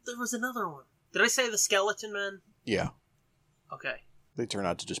 There was another one. Did I say the Skeleton Men? Yeah. Okay. They turn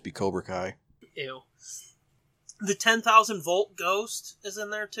out to just be Cobra Kai. Ew. The 10,000 Volt Ghost is in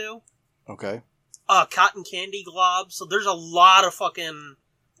there too. Okay. Cotton Candy Glob. So there's a lot of fucking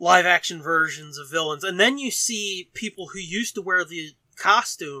live-action versions of villains. And then you see people who used to wear the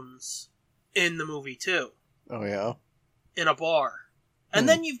costumes in the movie, too. Oh, yeah? In a bar. And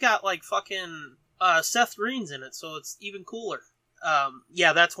then you've got, like, fucking Seth Green's in it, so it's even cooler.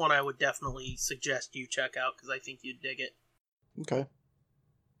 Yeah, that's one I would definitely suggest you check out, because I think you'd dig it. Okay.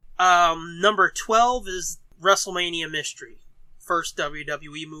 Number 12 is WrestleMania Mystery. First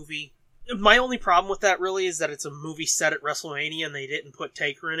WWE movie. My only problem with that really is that it's a movie set at WrestleMania and they didn't put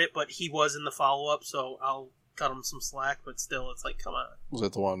Taker in it, but he was in the follow-up, so I'll cut him some slack, but still, it's like, come on. Was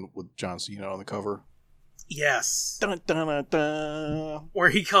that the one with John Cena on the cover? Yes. Dun, dun, dun, dun. Where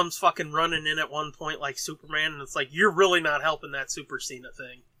he comes fucking running in at one point like Superman, and it's like, you're really not helping that Super Cena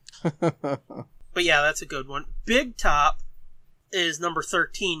thing. But yeah, that's a good one. Big Top is number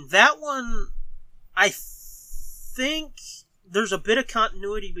 13. That one, I think there's a bit of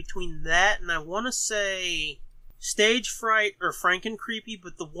continuity between that and I want to say Stage Fright or Franken-Creepy,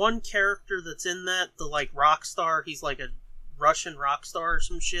 but the one character that's in that, the like rock star, he's like a Russian rock star or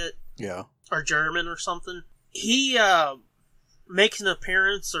some shit. Yeah. Or German or something. He makes an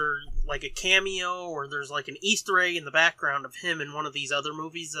appearance or like a cameo, or there's like an Easter egg in the background of him in one of these other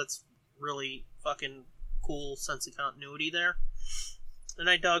movies. That's really fucking cool sense of continuity there. And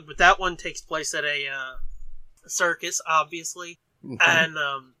I dug, but that one takes place at a circus, obviously. Mm-hmm. And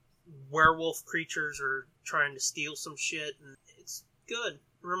werewolf creatures are trying to steal some shit, and it's good.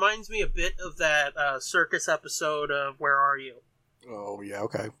 It reminds me a bit of that circus episode of Where Are You? Oh, yeah,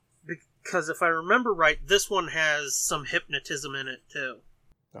 okay. Because if I remember right, this one has some hypnotism in it, too.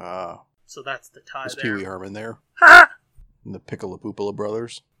 So that's the tie is there. Pee Wee Herman there? Ha! And the Piccola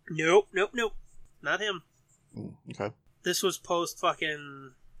brothers? Nope. Not him. Okay. This was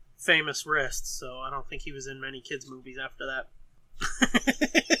post-fucking Famous Wrist, so I don't think he was in many kids' movies after that.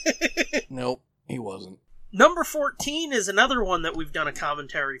 Nope, he wasn't. Number 14 is another one that we've done a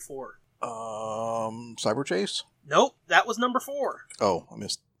commentary for. Cyber Chase? Nope, that was number 4. Oh, I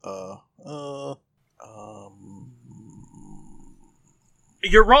missed.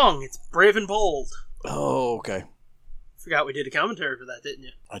 You're wrong. It's Brave and Bold. Oh, okay. Forgot we did a commentary for that, didn't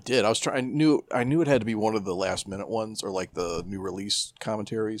you? I did. I knew it had to be one of the last minute ones, or like the new release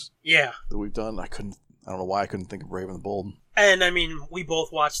commentaries. Yeah. That we've done. I don't know why I couldn't think of Brave and the Bold. And I mean, we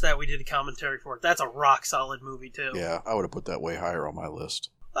both watched that. We did a commentary for it. That's a rock solid movie too. Yeah, I would have put that way higher on my list.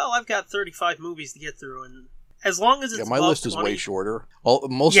 Well, I've got 35 movies to get through, and as long as it's my list 20, is way shorter.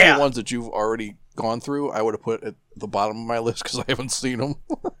 Most of the ones that you've already gone through, I would have put at the bottom of my list because I haven't seen them.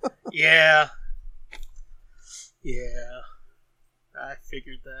 Yeah. I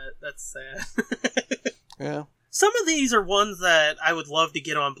figured that. That's sad. Yeah. Some of these are ones that I would love to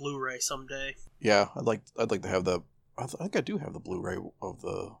get on Blu-ray someday. Yeah, I'd like to have the. I think I do have the Blu-ray of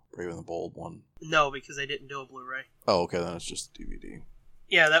the Brave and the Bold one. No, because they didn't do a Blu-ray. Oh, okay, then it's just DVD.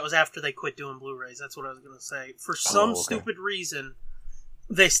 Yeah, that was after they quit doing Blu-rays. That's what I was going to say. For some stupid reason,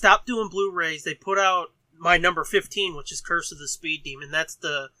 they stopped doing Blu-rays. They put out my number 15, which is Curse of the Speed Demon. That's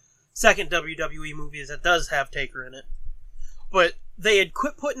the second WWE movie that does have Taker in it. But they had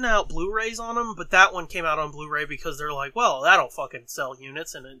quit putting out Blu-rays on them, but that one came out on Blu-ray because they're like, well, that'll fucking sell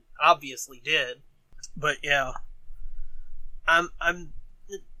units, and it obviously did. But yeah,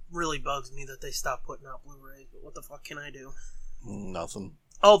 it really bugs me that they stopped putting out Blu-rays, but what the fuck can I do? Nothing.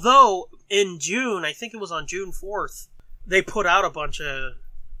 Although, in June, I think it was on June 4th, they put out a bunch of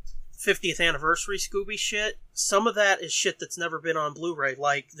 50th anniversary Scooby shit. Some of that is shit that's never been on Blu-ray,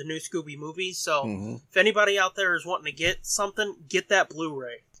 like the new Scooby movies. So if anybody out there is wanting to get something, get that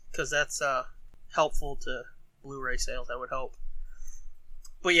Blu-ray, because that's helpful to Blu-ray sales, I would hope.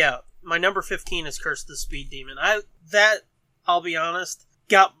 But yeah, my number 15 is Curse of the Speed Demon. I'll be honest,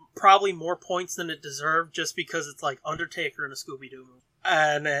 got probably more points than it deserved, just because it's like Undertaker in a Scooby-Doo movie.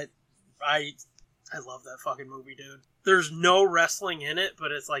 And I love that fucking movie, dude. There's no wrestling in it,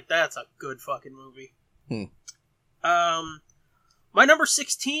 but it's like, that's a good fucking movie. My number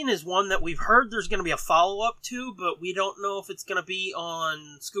 16 is one that we've heard there's going to be a follow-up to, but we don't know if it's going to be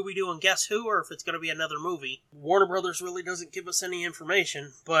on Scooby-Doo and Guess Who, or if it's going to be another movie. Warner Brothers really doesn't give us any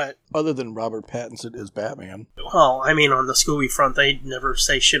information, but... Other than Robert Pattinson is Batman. Well, I mean, on the Scooby front, they never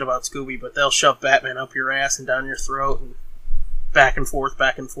say shit about Scooby, but they'll shove Batman up your ass and down your throat, and back and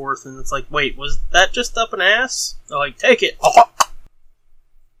forth, and it's like, wait, was that just up an ass? They're like, take it.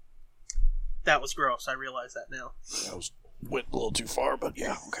 That was gross, I realize that now. That went a little too far, but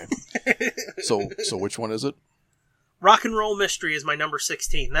yeah, okay. So which one is it? Rock and Roll Mystery is my number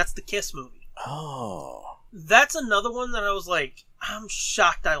 16. That's the Kiss movie. Oh. That's another one that I was like, I'm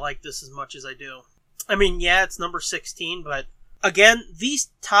shocked I like this as much as I do. I mean, yeah, it's number 16, but again,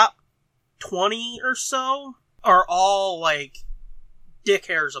 these top 20 or so are all like dick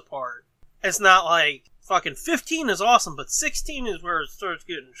hairs apart. It's not like fucking 15 is awesome, but 16 is where it starts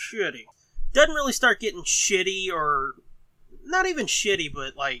getting shitty. Doesn't really start getting shitty, or not even shitty,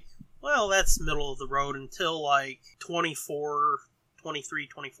 but like, well, that's middle of the road until like 24, 23,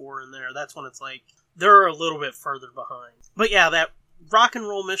 24 in there. That's when it's like, they're a little bit further behind. But yeah, that Rock and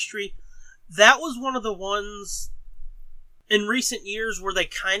Roll Mystery, that was one of the ones in recent years where they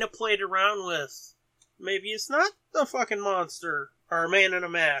kind of played around with, maybe it's not a fucking monster or a man in a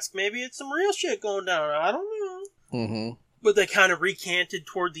mask. Maybe it's some real shit going down. I don't know. Mm-hmm. But they kind of recanted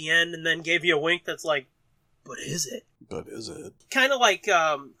toward the end and then gave you a wink that's like, but is it? But is it? Kind of like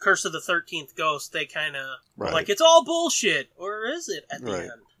Curse of the 13th Ghost. They kind of right. like, it's all bullshit. Or is it at the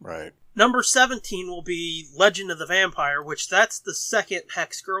end? Right. Number 17 will be Legend of the Vampire, which that's the second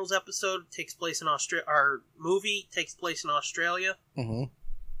Hex Girls episode. It takes place in Australia. Our movie takes place in Australia. Mm-hmm.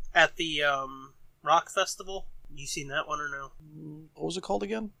 At the Rock Festival. You seen that one or no? What was it called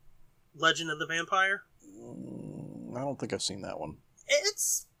again? Legend of the Vampire. I don't think I've seen that one.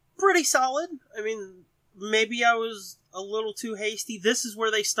 It's pretty solid. I mean, maybe I was a little too hasty. This is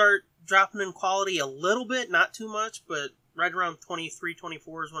where they start dropping in quality a little bit, not too much, but right around 23,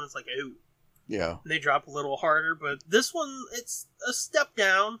 24 is when it's like, ooh. Yeah. They drop a little harder, but this one, it's a step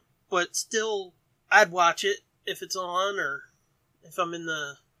down, but still, I'd watch it if it's on, or if I'm in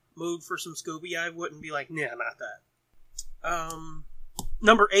the mood for some Scooby, I wouldn't be like, nah, not that.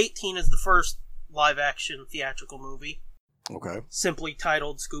 Number 18 is the first live-action theatrical movie. Okay. Simply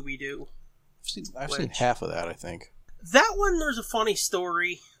titled Scooby-Doo. I've seen half of that, I think. That one, there's a funny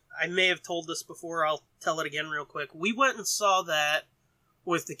story. I may have told this before. I'll tell it again real quick. We went and saw that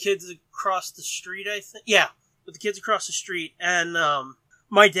with the kids across the street, I think. Yeah, with the kids across the street. And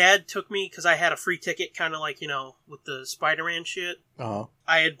my dad took me, because I had a free ticket, kind of like, you know, with the Spider-Man shit. Uh-huh.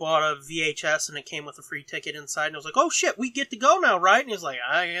 I had bought a VHS, and it came with a free ticket inside. And I was like, oh shit, we get to go now, right? And he was like,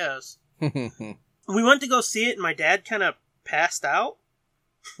 ah, yes. We went to go see it, and my dad kind of passed out.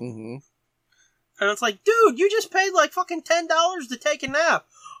 Mm-hmm. And it's like, dude, you just paid like fucking $10 to take a nap.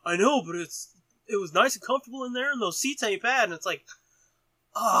 I know, but it was nice and comfortable in there, and those seats ain't bad. And it's like,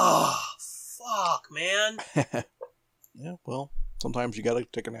 oh, fuck, man. Yeah, well, sometimes you gotta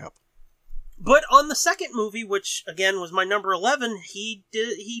take a nap. But on the second movie, which again was my number 11, he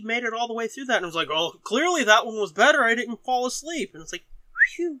made it all the way through that, and it was like, oh, clearly that one was better. I didn't fall asleep. And it's like,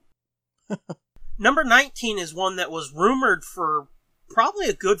 phew. Number 19 is one that was rumored for probably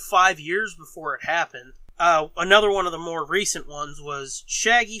a good 5 years before it happened. Another one of the more recent ones was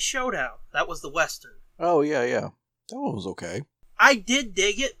Shaggy Showdown. That was the Western. Oh, yeah. That one was okay. I did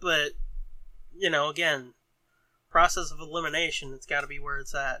dig it, but, you know, again, process of elimination, it's got to be where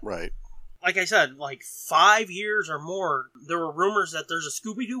it's at. Right. Like I said, like 5 years or more, there were rumors that there's a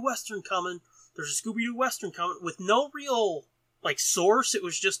Scooby-Doo Western coming. There's a Scooby-Doo Western coming with no real, like, source. It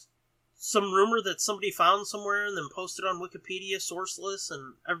was just some rumor that somebody found somewhere and then posted on Wikipedia, sourceless,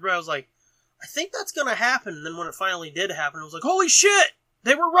 and everybody was like, I think that's going to happen. And then when it finally did happen, it was like, holy shit,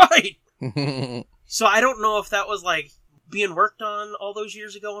 they were right. So I don't know if that was like being worked on all those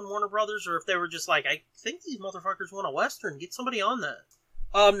years ago in Warner Brothers, or if they were just like, I think these motherfuckers want a Western. Get somebody on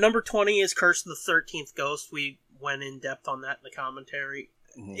that. Number 20 is Curse of the 13th Ghost. We went in depth on that in the commentary.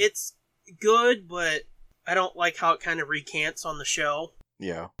 Mm-hmm. It's good, but I don't like how it kind of recants on the show.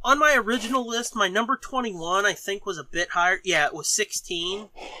 Yeah. On my original list, my number 21, I think, was a bit higher. Yeah, it was 16.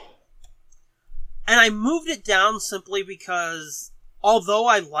 And I moved it down simply because, although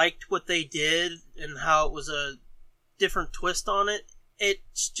I liked what they did and how it was a different twist on it,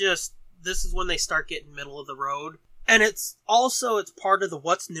 it's just, this is when they start getting middle of the road. And it's part of the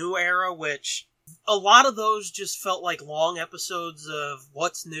What's New era, which a lot of those just felt like long episodes of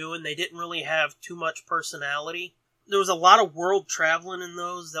What's New, and they didn't really have too much personality. There was a lot of world traveling in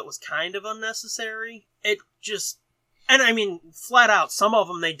those that was kind of unnecessary. It just... And I mean, flat out, some of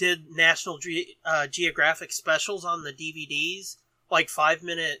them they did National Geographic specials on the DVDs. Like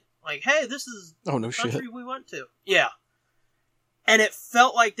 5-minute, like, hey, this is the country we went to. Yeah. And it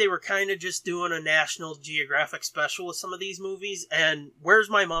felt like they were kind of just doing a National Geographic special with some of these movies. And Where's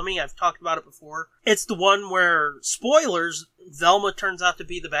My Mummy? I've talked about it before. It's the one where, spoilers, Velma turns out to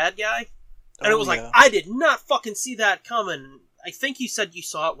be the bad guy. And it was like, I did not fucking see that coming. I think you said you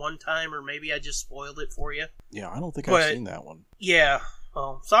saw it one time, or maybe I just spoiled it for you. Yeah, I don't think I've seen that one. Yeah.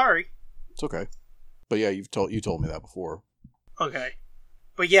 Oh, sorry. It's okay. But yeah, you told me that before. Okay.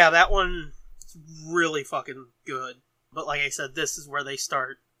 But yeah, that one is really fucking good. But like I said, this is where they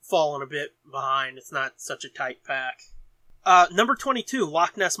start falling a bit behind. It's not such a tight pack. Number 22,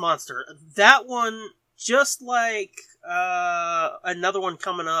 Loch Ness Monster. That one, just like another one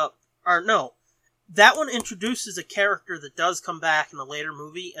coming up, or no, that one introduces a character that does come back in a later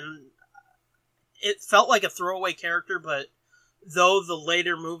movie, and it felt like a throwaway character, but though the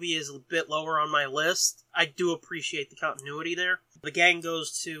later movie is a bit lower on my list, I do appreciate the continuity there. The gang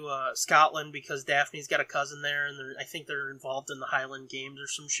goes to Scotland because Daphne's got a cousin there, and I think they're involved in the Highland Games or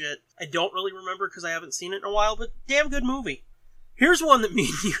some shit. I don't really remember because I haven't seen it in a while, but damn good movie. Here's one that me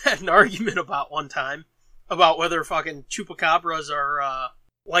and you had an argument about one time, about whether fucking chupacabras are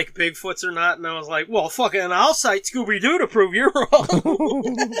like Bigfoots or not, and I was like, well, fucking I'll cite Scooby-Doo to prove you're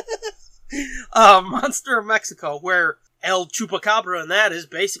wrong. Monster of Mexico, where El Chupacabra in that is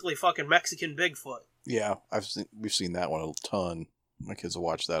basically fucking Mexican Bigfoot. Yeah, we've seen that one a ton. My kids have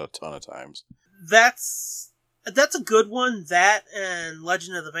watched that a ton of times. That's a good one. That and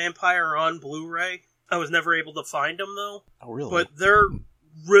Legend of the Vampire are on Blu-ray. I was never able to find them, though. Oh, really? But they're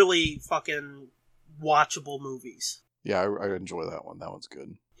really fucking watchable movies. Yeah, I enjoy that one. That one's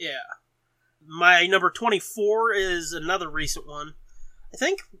good. Yeah. My number 24 is another recent one.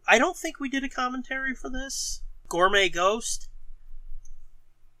 I don't think we did a commentary for this. Gourmet Ghost.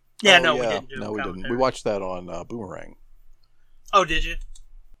 Yeah, we didn't do a commentary. We didn't. We watched that on Boomerang. Oh, did you?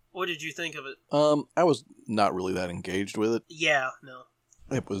 What did you think of it? I was not really that engaged with it. Yeah, no.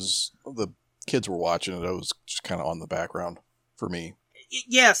 It was, the kids were watching it. It was just kind of on the background for me.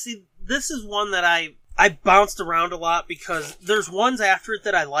 Yeah, see, this is one that I bounced around a lot because there's ones after it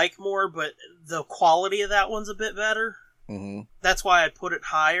that I like more, but the quality of that one's a bit better. Mm-hmm. That's why I put it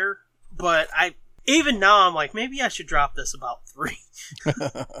higher. But even now I'm like, maybe I should drop this about 3.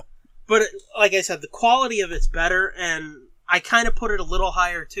 But like I said, the quality of it's better, and I kind of put it a little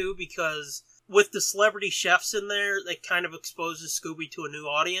higher too because with the celebrity chefs in there, it kind of exposes Scooby to a new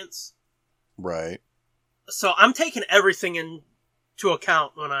audience. Right. So I'm taking everything into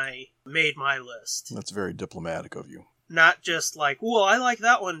account when I made my list. That's very diplomatic of you. Not just like, well, I like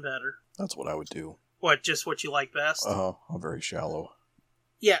that one better. That's what I would do. What, just what you like best? I'm very shallow.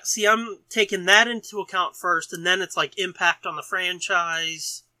 Yeah, see, I'm taking that into account first, and then it's like impact on the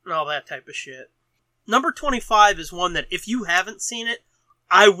franchise and all that type of shit. Number 25 is one that if you haven't seen it,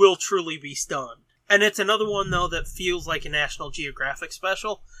 I will truly be stunned. And it's another one, though, that feels like a National Geographic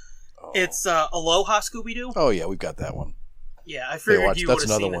special. Oh. It's Aloha Scooby-Doo. Oh, yeah, we've got that one. Yeah, I figured you would have seen it. That's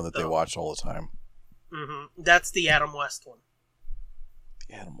another one that they watch all the time. Mm-hmm. That's the Adam West one.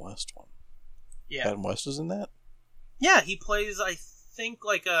 The Adam West one? Yeah. Adam West is in that? Yeah, he plays, I think,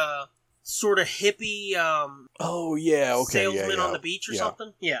 like a sort of hippie salesman on the beach or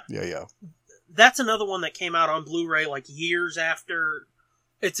something. Yeah. Yeah. That's another one that came out on Blu-ray like years after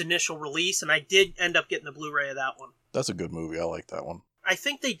its initial release, and I did end up getting the Blu-ray of that one. That's a good movie. I like that one. I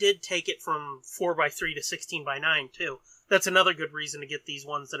think they did take it from 4:3 to 16:9 too. That's another good reason to get these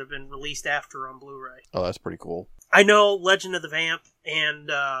ones that have been released after on Blu-ray. Oh, that's pretty cool. I know Legend of the Vamp and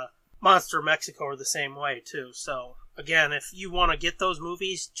Monster of Mexico are the same way too. So again, if you want to get those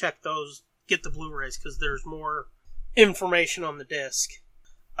movies, check those. Get the Blu-rays because there's more information on the disc.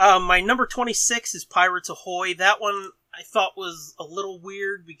 My number 26 is Pirates Ahoy. That one I thought was a little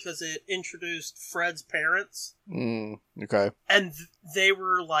weird because it introduced Fred's parents. Okay. And they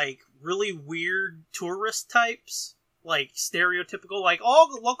were like really weird tourist types. Like stereotypical, like,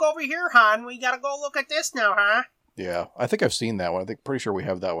 oh, look over here, hon. We gotta go look at this now, huh? Yeah, I think I've seen that one. Pretty sure we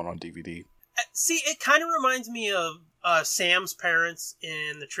have that one on DVD. See, it kind of reminds me of Sam's parents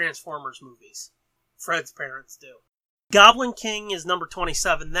in the Transformers movies. Fred's parents do. Goblin King is number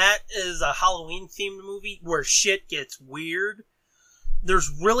 27. That is a Halloween-themed movie where shit gets weird.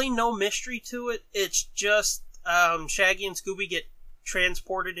 There's really no mystery to it. It's just Shaggy and Scooby get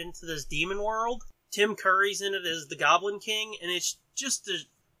transported into this demon world. Tim Curry's in it as the Goblin King, and it's just a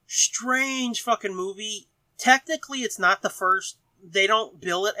strange fucking movie. Technically, it's not the first. They don't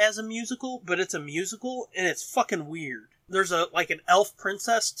bill it as a musical, but it's a musical, and it's fucking weird. There's an elf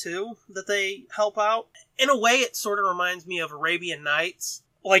princess, too, that they help out. In a way, it sort of reminds me of Arabian Nights.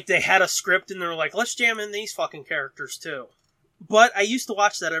 Like, they had a script, and they're like, let's jam in these fucking characters, too. But I used to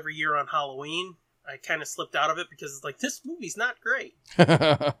watch that every year on Halloween. I kind of slipped out of it because it's like, this movie's not great.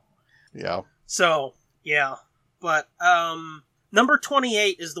 Yeah. So, yeah. But, number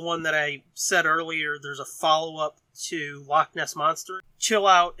 28 is the one that I said earlier. There's a follow-up to Loch Ness Monster. Chill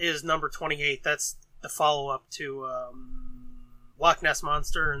Out is number 28. That's the follow-up to Loch Ness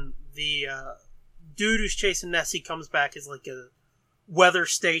Monster. And the dude who's chasing Nessie comes back as like a weather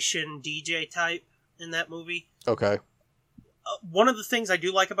station DJ type in that movie. Okay. One of the things I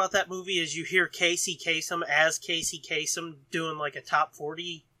do like about that movie is you hear Casey Kasem as Casey Kasem doing like a top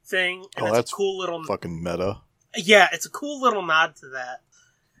 40 thing. And that's a cool little fucking meta. Yeah, it's a cool little nod to that.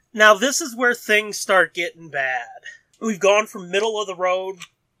 Now, this is where things start getting bad. We've gone from middle of the road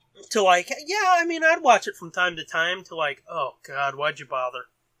to like, yeah, I mean, I'd watch it from time to time to like, oh God, why'd you bother?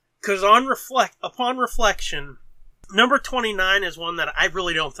 Because upon reflection, number 29 is one that I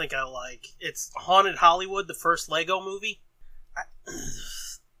really don't think I like. It's Haunted Hollywood, the first Lego movie.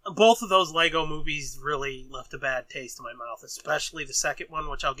 Both of those Lego movies really left a bad taste in my mouth, especially the second one,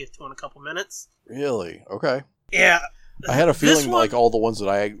 which I'll get to in a couple minutes. Really? Okay. Yeah. I had a feeling like all the ones that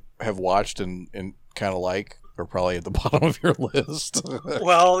I have watched and kind of like are probably at the bottom of your list.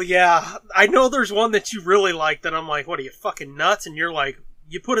 Well, yeah. I know there's one that you really like that I'm like, what are you, fucking nuts? And you're like,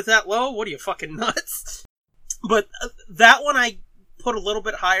 you put it that low? What are you, fucking nuts? But that one I put a little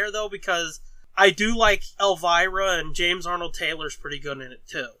bit higher, though, because I do like Elvira, and James Arnold Taylor's pretty good in it,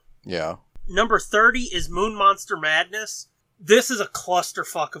 too. Yeah. Number 30 is Moon Monster Madness. This is a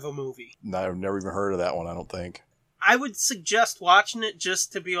clusterfuck of a movie. No, I've never even heard of that one, I don't think. I would suggest watching it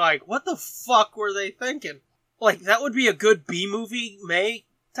just to be like, what the fuck were they thinking? Like, that would be a good B-movie May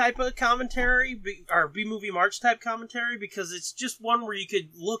type of commentary, or B-movie March type commentary, because it's just one where you could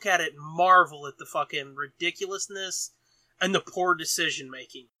look at it and marvel at the fucking ridiculousness and the poor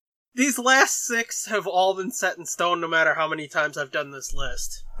decision-making. These last 6 have all been set in stone no matter how many times I've done this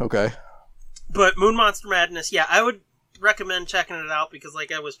list. Okay. But Moon Monster Madness, yeah, I would recommend checking it out because,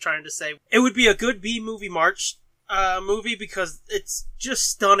 like I was trying to say, it would be a good B-movie March movie because it's just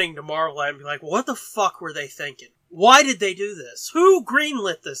stunning to marvel at and be like, what the fuck were they thinking? Why did they do this? Who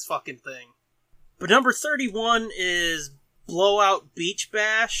greenlit this fucking thing? But number 31 is Blowout Beach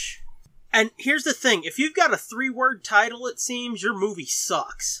Bash. And here's the thing, if you've got a 3-word title, it seems, your movie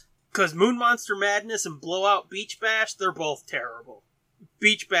sucks. Because Moon Monster Madness and Blowout Beach Bash, they're both terrible.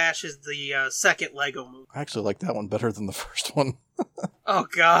 Beach Bash is the second Lego movie. I actually like that one better than the first one. Oh,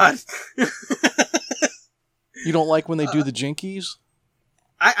 God. You don't like when they do the jinkies?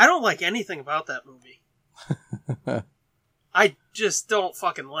 I don't like anything about that movie. I just don't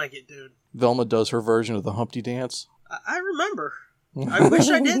fucking like it, dude. Velma does her version of the Humpty Dance. I remember. I wish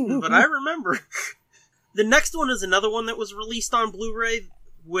I didn't, but I remember. The next one is another one that was released on Blu-ray,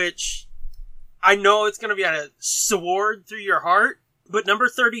 which I know it's going to be a sword through your heart, but number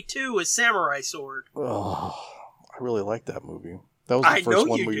 32 is Samurai Sword. Oh, I really like that movie. That was the first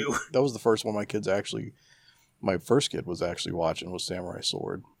one that was the first one my first kid was actually watching was Samurai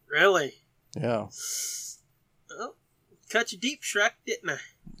Sword. Really? Yeah. Well, cut you deep, Shrek, didn't I?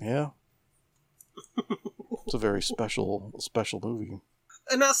 Yeah. It's a very special movie.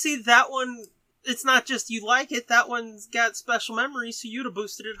 And now see, that one, it's not just you like it, that one's got special memories, so you'd have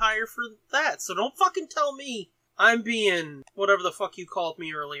boosted it higher for that. So don't fucking tell me I'm being whatever the fuck you called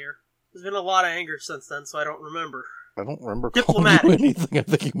me earlier. There's been a lot of anger since then, so I don't remember. I don't remember calling you anything. I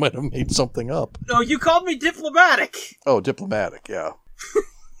think you might have made something up. No, you called me diplomatic. Oh, diplomatic, yeah.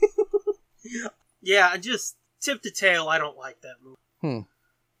 Yeah, just tip to tail, I don't like that movie.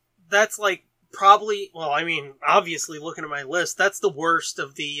 That's like probably, well, I mean, obviously looking at my list, that's the worst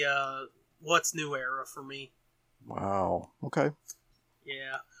of the What's New era for me. Wow, okay.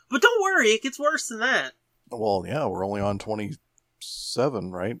 Yeah. But don't worry, it gets worse than that. Well, yeah, we're only on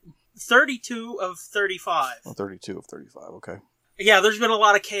 27, right? 32 of 35. Oh, 32 of 35, okay. Yeah, there's been a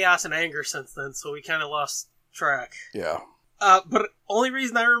lot of chaos and anger since then, so we kind of lost track. Yeah. But only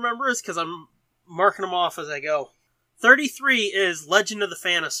reason I remember is because I'm marking them off as I go. 33 is Legend of the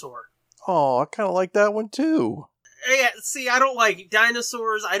Phanosaur. Oh, I kind of like that one too. Yeah, see, I don't like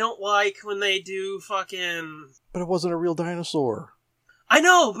dinosaurs. I don't like when they do fucking... But it wasn't a real dinosaur. I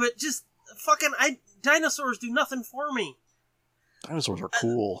know, but just fucking... Dinosaurs do nothing for me. Dinosaurs are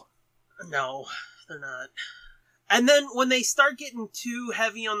cool. No, they're not. And then when they start getting too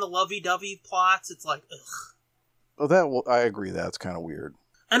heavy on the lovey-dovey plots, it's like, ugh. Oh, I agree. That's kind of weird.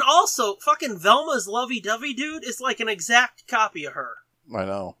 And also, fucking Velma's lovey-dovey dude is like an exact copy of her. I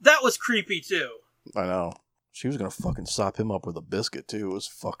know. That was creepy, too. I know. She was gonna fucking sop him up with a biscuit, too. It was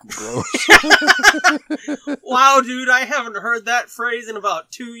fucking gross. Wow, dude, I haven't heard that phrase in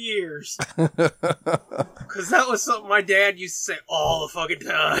about 2 years. Because that was something my dad used to say all the fucking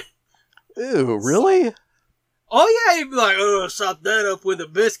time. Ew, really? Oh, yeah, he'd be like, oh, sop that up with a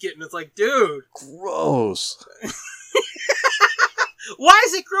biscuit. And it's like, dude. Gross. Why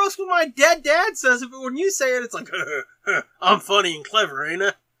is it gross when my dead dad says it, but when you say it, it's like, I'm funny and clever, ain't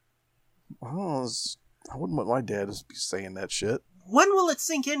I? Oh, I wouldn't want my dad to be saying that shit. When will it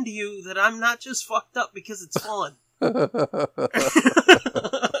sink into you that I'm not just fucked up because it's fun?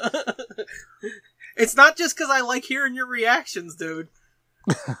 It's not just because I like hearing your reactions, dude.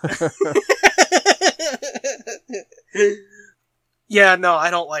 Yeah, no,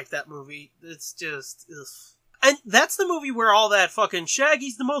 I don't like that movie. It's just... Ugh. And that's the movie where all that fucking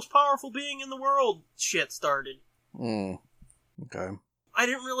Shaggy's the most powerful being in the world shit started. Okay. I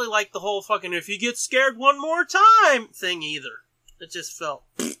didn't really like the whole fucking if you get scared one more time thing either. It just felt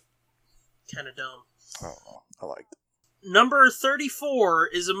kind of dumb. I don't know. I liked it. Number 34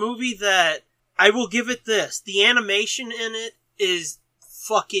 is a movie that I will give it this. The animation in it is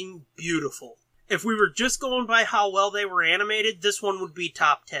fucking beautiful. If we were just going by how well they were animated, this one would be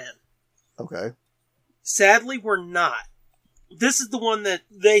top 10. Okay. Sadly, we're not. This is the one that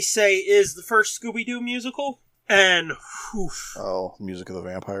they say is the first Scooby-Doo musical, and whew. Oh, Music of the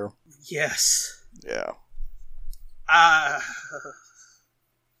Vampire? Yes. Yeah.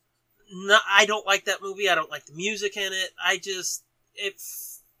 No, I don't like that movie. I don't like the music in it. It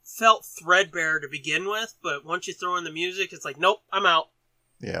felt threadbare to begin with, but once you throw in the music, it's like, nope, I'm out.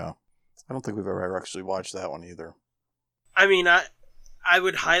 Yeah. I don't think we've ever actually watched that one either. I mean, I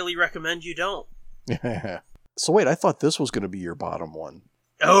would highly recommend you don't. So wait, I thought this was going to be your bottom one.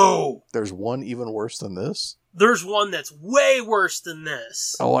 Oh! There's one even worse than this? There's one that's way worse than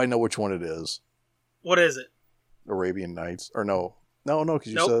this. Oh, I know which one it is. What is it? Arabian Nights. Or no, because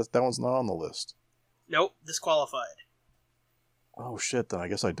you said that one's not on the list. Nope, disqualified. Oh shit, then I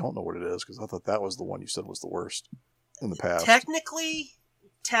guess I don't know what it is, because I thought that was the one you said was the worst in the past. Technically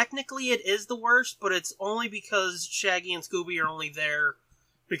it is the worst, but it's only because Shaggy and Scooby are only there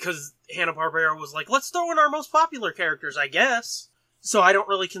because Hanna-Barbera was like, let's throw in our most popular characters, I guess. So I don't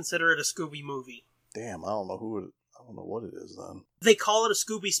really consider it a Scooby movie. Damn, I don't know what it is then. They call it a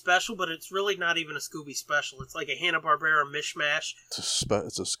Scooby special, but it's really not even a Scooby special. It's like a Hanna-Barbera mishmash.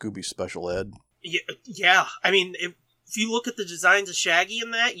 It's a Scooby special ed. Yeah. I mean, if you look at the designs of Shaggy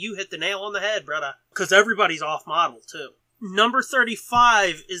in that, you hit the nail on the head, brother. Because everybody's off-model, too. Number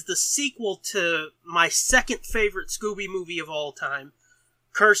 35 is the sequel to my second favorite Scooby movie of all time,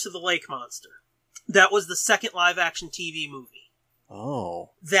 Curse of the Lake Monster. That was the second live-action TV movie.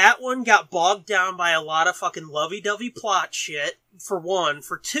 Oh. That one got bogged down by a lot of fucking lovey-dovey plot shit, for one.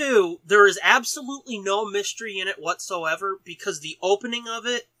 For two, there is absolutely no mystery in it whatsoever, because the opening of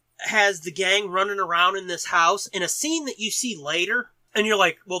it has the gang running around in this house in a scene that you see later, and you're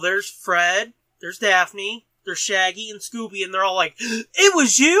like, well, there's Fred, there's Daphne, there's Shaggy and Scooby, and they're all like, it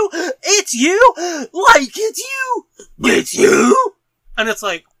was you? It's you? Like, it's you? It's you? And it's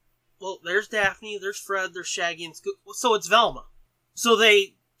like, well, there's Daphne, there's Fred, there's Shaggy and Scooby, so it's Velma. So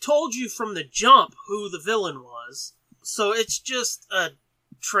they told you from the jump who the villain was, so it's just a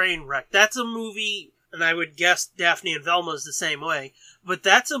train wreck. That's a movie, and I would guess Daphne and Velma is the same way, but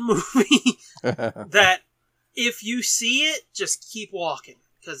that's a movie that if you see it, just keep walking,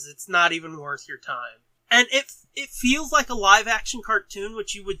 because it's not even worth your time. And it feels like a live-action cartoon,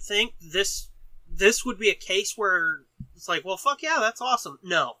 which you would think this would be a case where it's like, well, fuck yeah, that's awesome.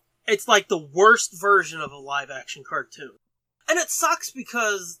 No. It's like the worst version of a live-action cartoon. And it sucks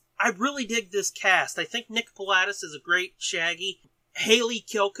because I really dig this cast. I think Nick Pilatus is a great Shaggy. Haley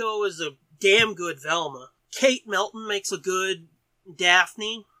Kiyoko is a damn good Velma. Kate Melton makes a good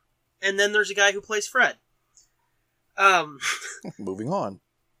Daphne. And then there's a guy who plays Fred. Moving on.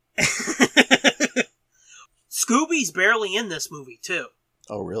 Scooby's barely in this movie, too.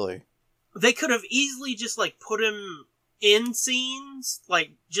 Oh, really? They could have easily just, put him in scenes,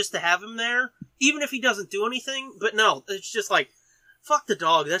 just to have him there, even if he doesn't do anything, but no, it's just fuck the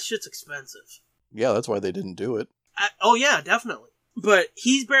dog, that shit's expensive. Yeah, that's why they didn't do it. Oh yeah, definitely. But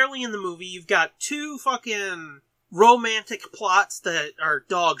he's barely in the movie. You've got two fucking romantic plots that are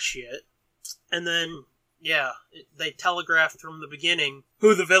dog shit. And then, yeah, they telegraphed from the beginning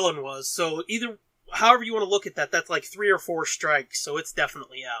who the villain was. So however you want to look at that, that's like 3 or 4 strikes, so it's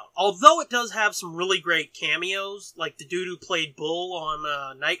definitely out. Although it does have some really great cameos, like the dude who played Bull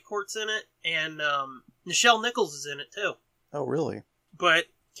on Night Court's in it, and Nichelle Nichols is in it too. Oh, really? But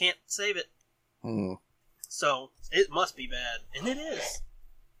can't save it. Hmm. So, it must be bad. And it is.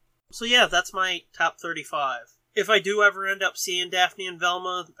 So yeah, that's my top 35. If I do ever end up seeing Daphne and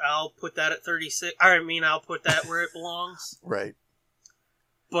Velma, I'll put that at 36. I'll put that where it belongs. Right.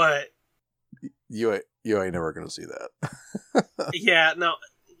 But you ain't never gonna see that.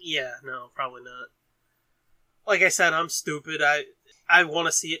 no, probably not. Like I said, I'm stupid. I want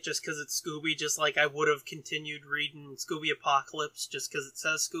to see it just because it's Scooby, just like I would have continued reading Scooby Apocalypse just because it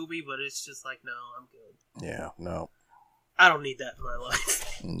says Scooby, but it's just like, no, I'm good. Yeah, no. I don't need that in my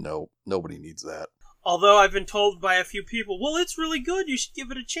life. No, nobody needs that. Although I've been told by a few people, well, it's really good, you should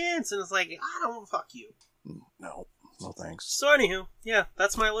give it a chance. And it's like, I don't, fuck you. No thanks. So anywho, yeah,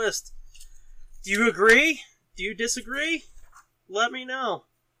 that's my list. Do you agree? Do you disagree? Let me know.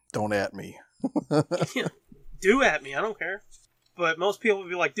 Don't at me. Do at me, I don't care. But most people would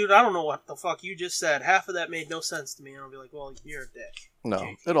be like, dude, I don't know what the fuck you just said. Half of that made no sense to me. And I'll be like, well, you're a dick. No,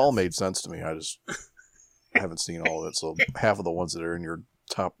 okay. It all made sense to me. I just haven't seen all of it. So half of the ones that are in your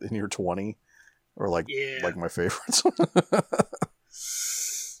 20 are like my favorites.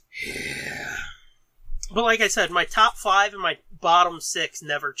 Yeah. But like I said, my top 5 and my bottom 6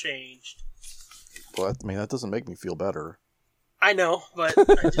 never changed. Well, I mean, that doesn't make me feel better. I know, but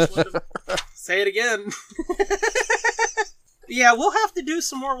I just wanted to say it again. Yeah, we'll have to do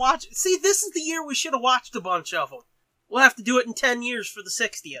some more watch. See, this is the year we should have watched a bunch of them. We'll have to do it in 10 years for the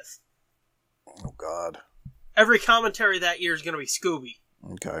 60th. Oh, God. Every commentary that year is going to be Scooby.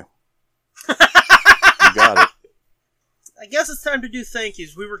 Okay. You got it. I guess it's time to do thank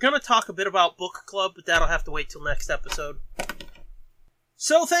yous. We were going to talk a bit about book club, but that'll have to wait till next episode.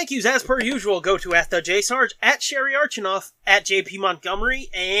 So thank yous, as per usual, go to @JSarge, @SherryArchinoff, @JP Montgomery,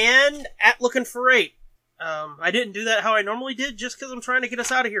 and @Looking4 I didn't do that how I normally did, just because I'm trying to get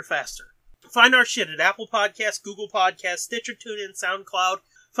us out of here faster. Find our shit at Apple Podcasts, Google Podcasts, Stitcher, TuneIn, SoundCloud.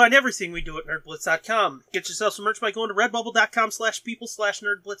 Find everything we do at nerdblitz.com. Get yourself some merch by going to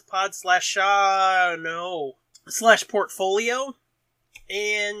redbubble.com/people/nerdblitzpod/portfolio.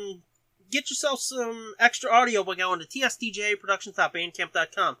 And get yourself some extra audio by going to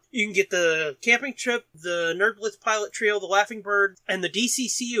tsdjaproductions.bandcamp.com. You can get the Camping Trip, the Nerd Blitz Pilot Trio, the Laughing Bird, and the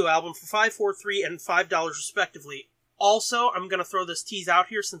DCCU album for $5, $4, $3, and $5 respectively. Also, I'm going to throw this tease out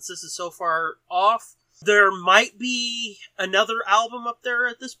here since this is so far off. There might be another album up there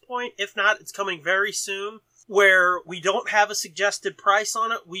at this point. If not, it's coming very soon, where we don't have a suggested price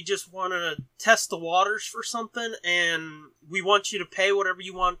on it. We just want to test the waters for something, and we want you to pay whatever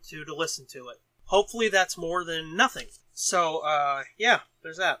you want to listen to it. Hopefully that's more than nothing. So, yeah,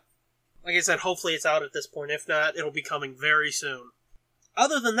 there's that. Like I said, hopefully it's out at this point. If not, it'll be coming very soon.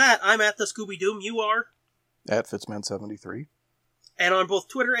 Other than that, I'm at the Scooby-Doo. You are? At Fitzman73. And on both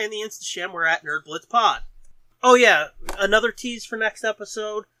Twitter and the Instagram, we're at NerdBlitzPod. Oh yeah, another tease for next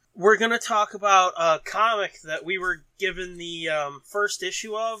episode. We're going to talk about a comic that we were given the first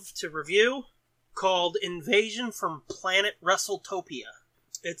issue of to review, called Invasion from Planet WrestleTopia.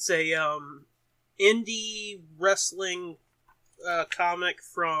 It's a indie wrestling comic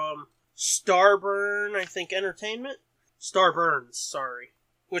from Starburn, I think, Entertainment? Starburns, sorry.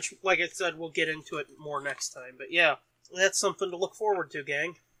 Which, like I said, we'll get into it more next time. But yeah, that's something to look forward to,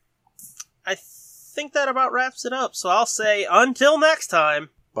 gang. I think that about wraps it up. So I'll say, until next time.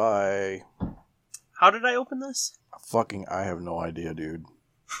 Bye. How did I open this? I have no idea, dude.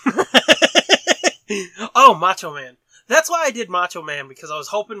 Oh, Macho Man. That's why I did Macho Man, because I was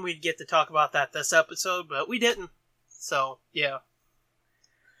hoping we'd get to talk about that this episode, but we didn't. So, yeah.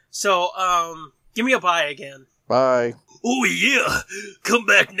 So, give me a bye again. Bye. Oh, yeah. Come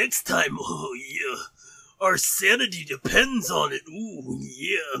back next time. Oh, yeah. Our sanity depends on it. Ooh,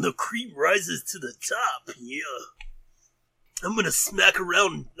 yeah. The cream rises to the top. Yeah. I'm gonna smack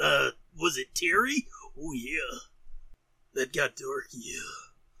around, was it Terry? Oh, yeah. That got dark, yeah.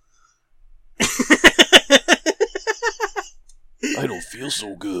 I don't feel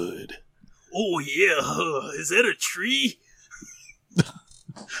so good. Oh, yeah. Is that a tree?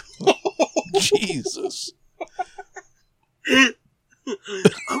 Jesus. I'm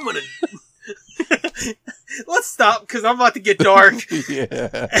gonna... Let's stop, because I'm about to get dark.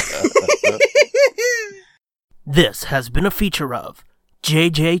 Yeah. This has been a feature of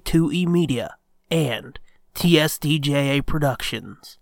JJ2E Media and TSDJA Productions.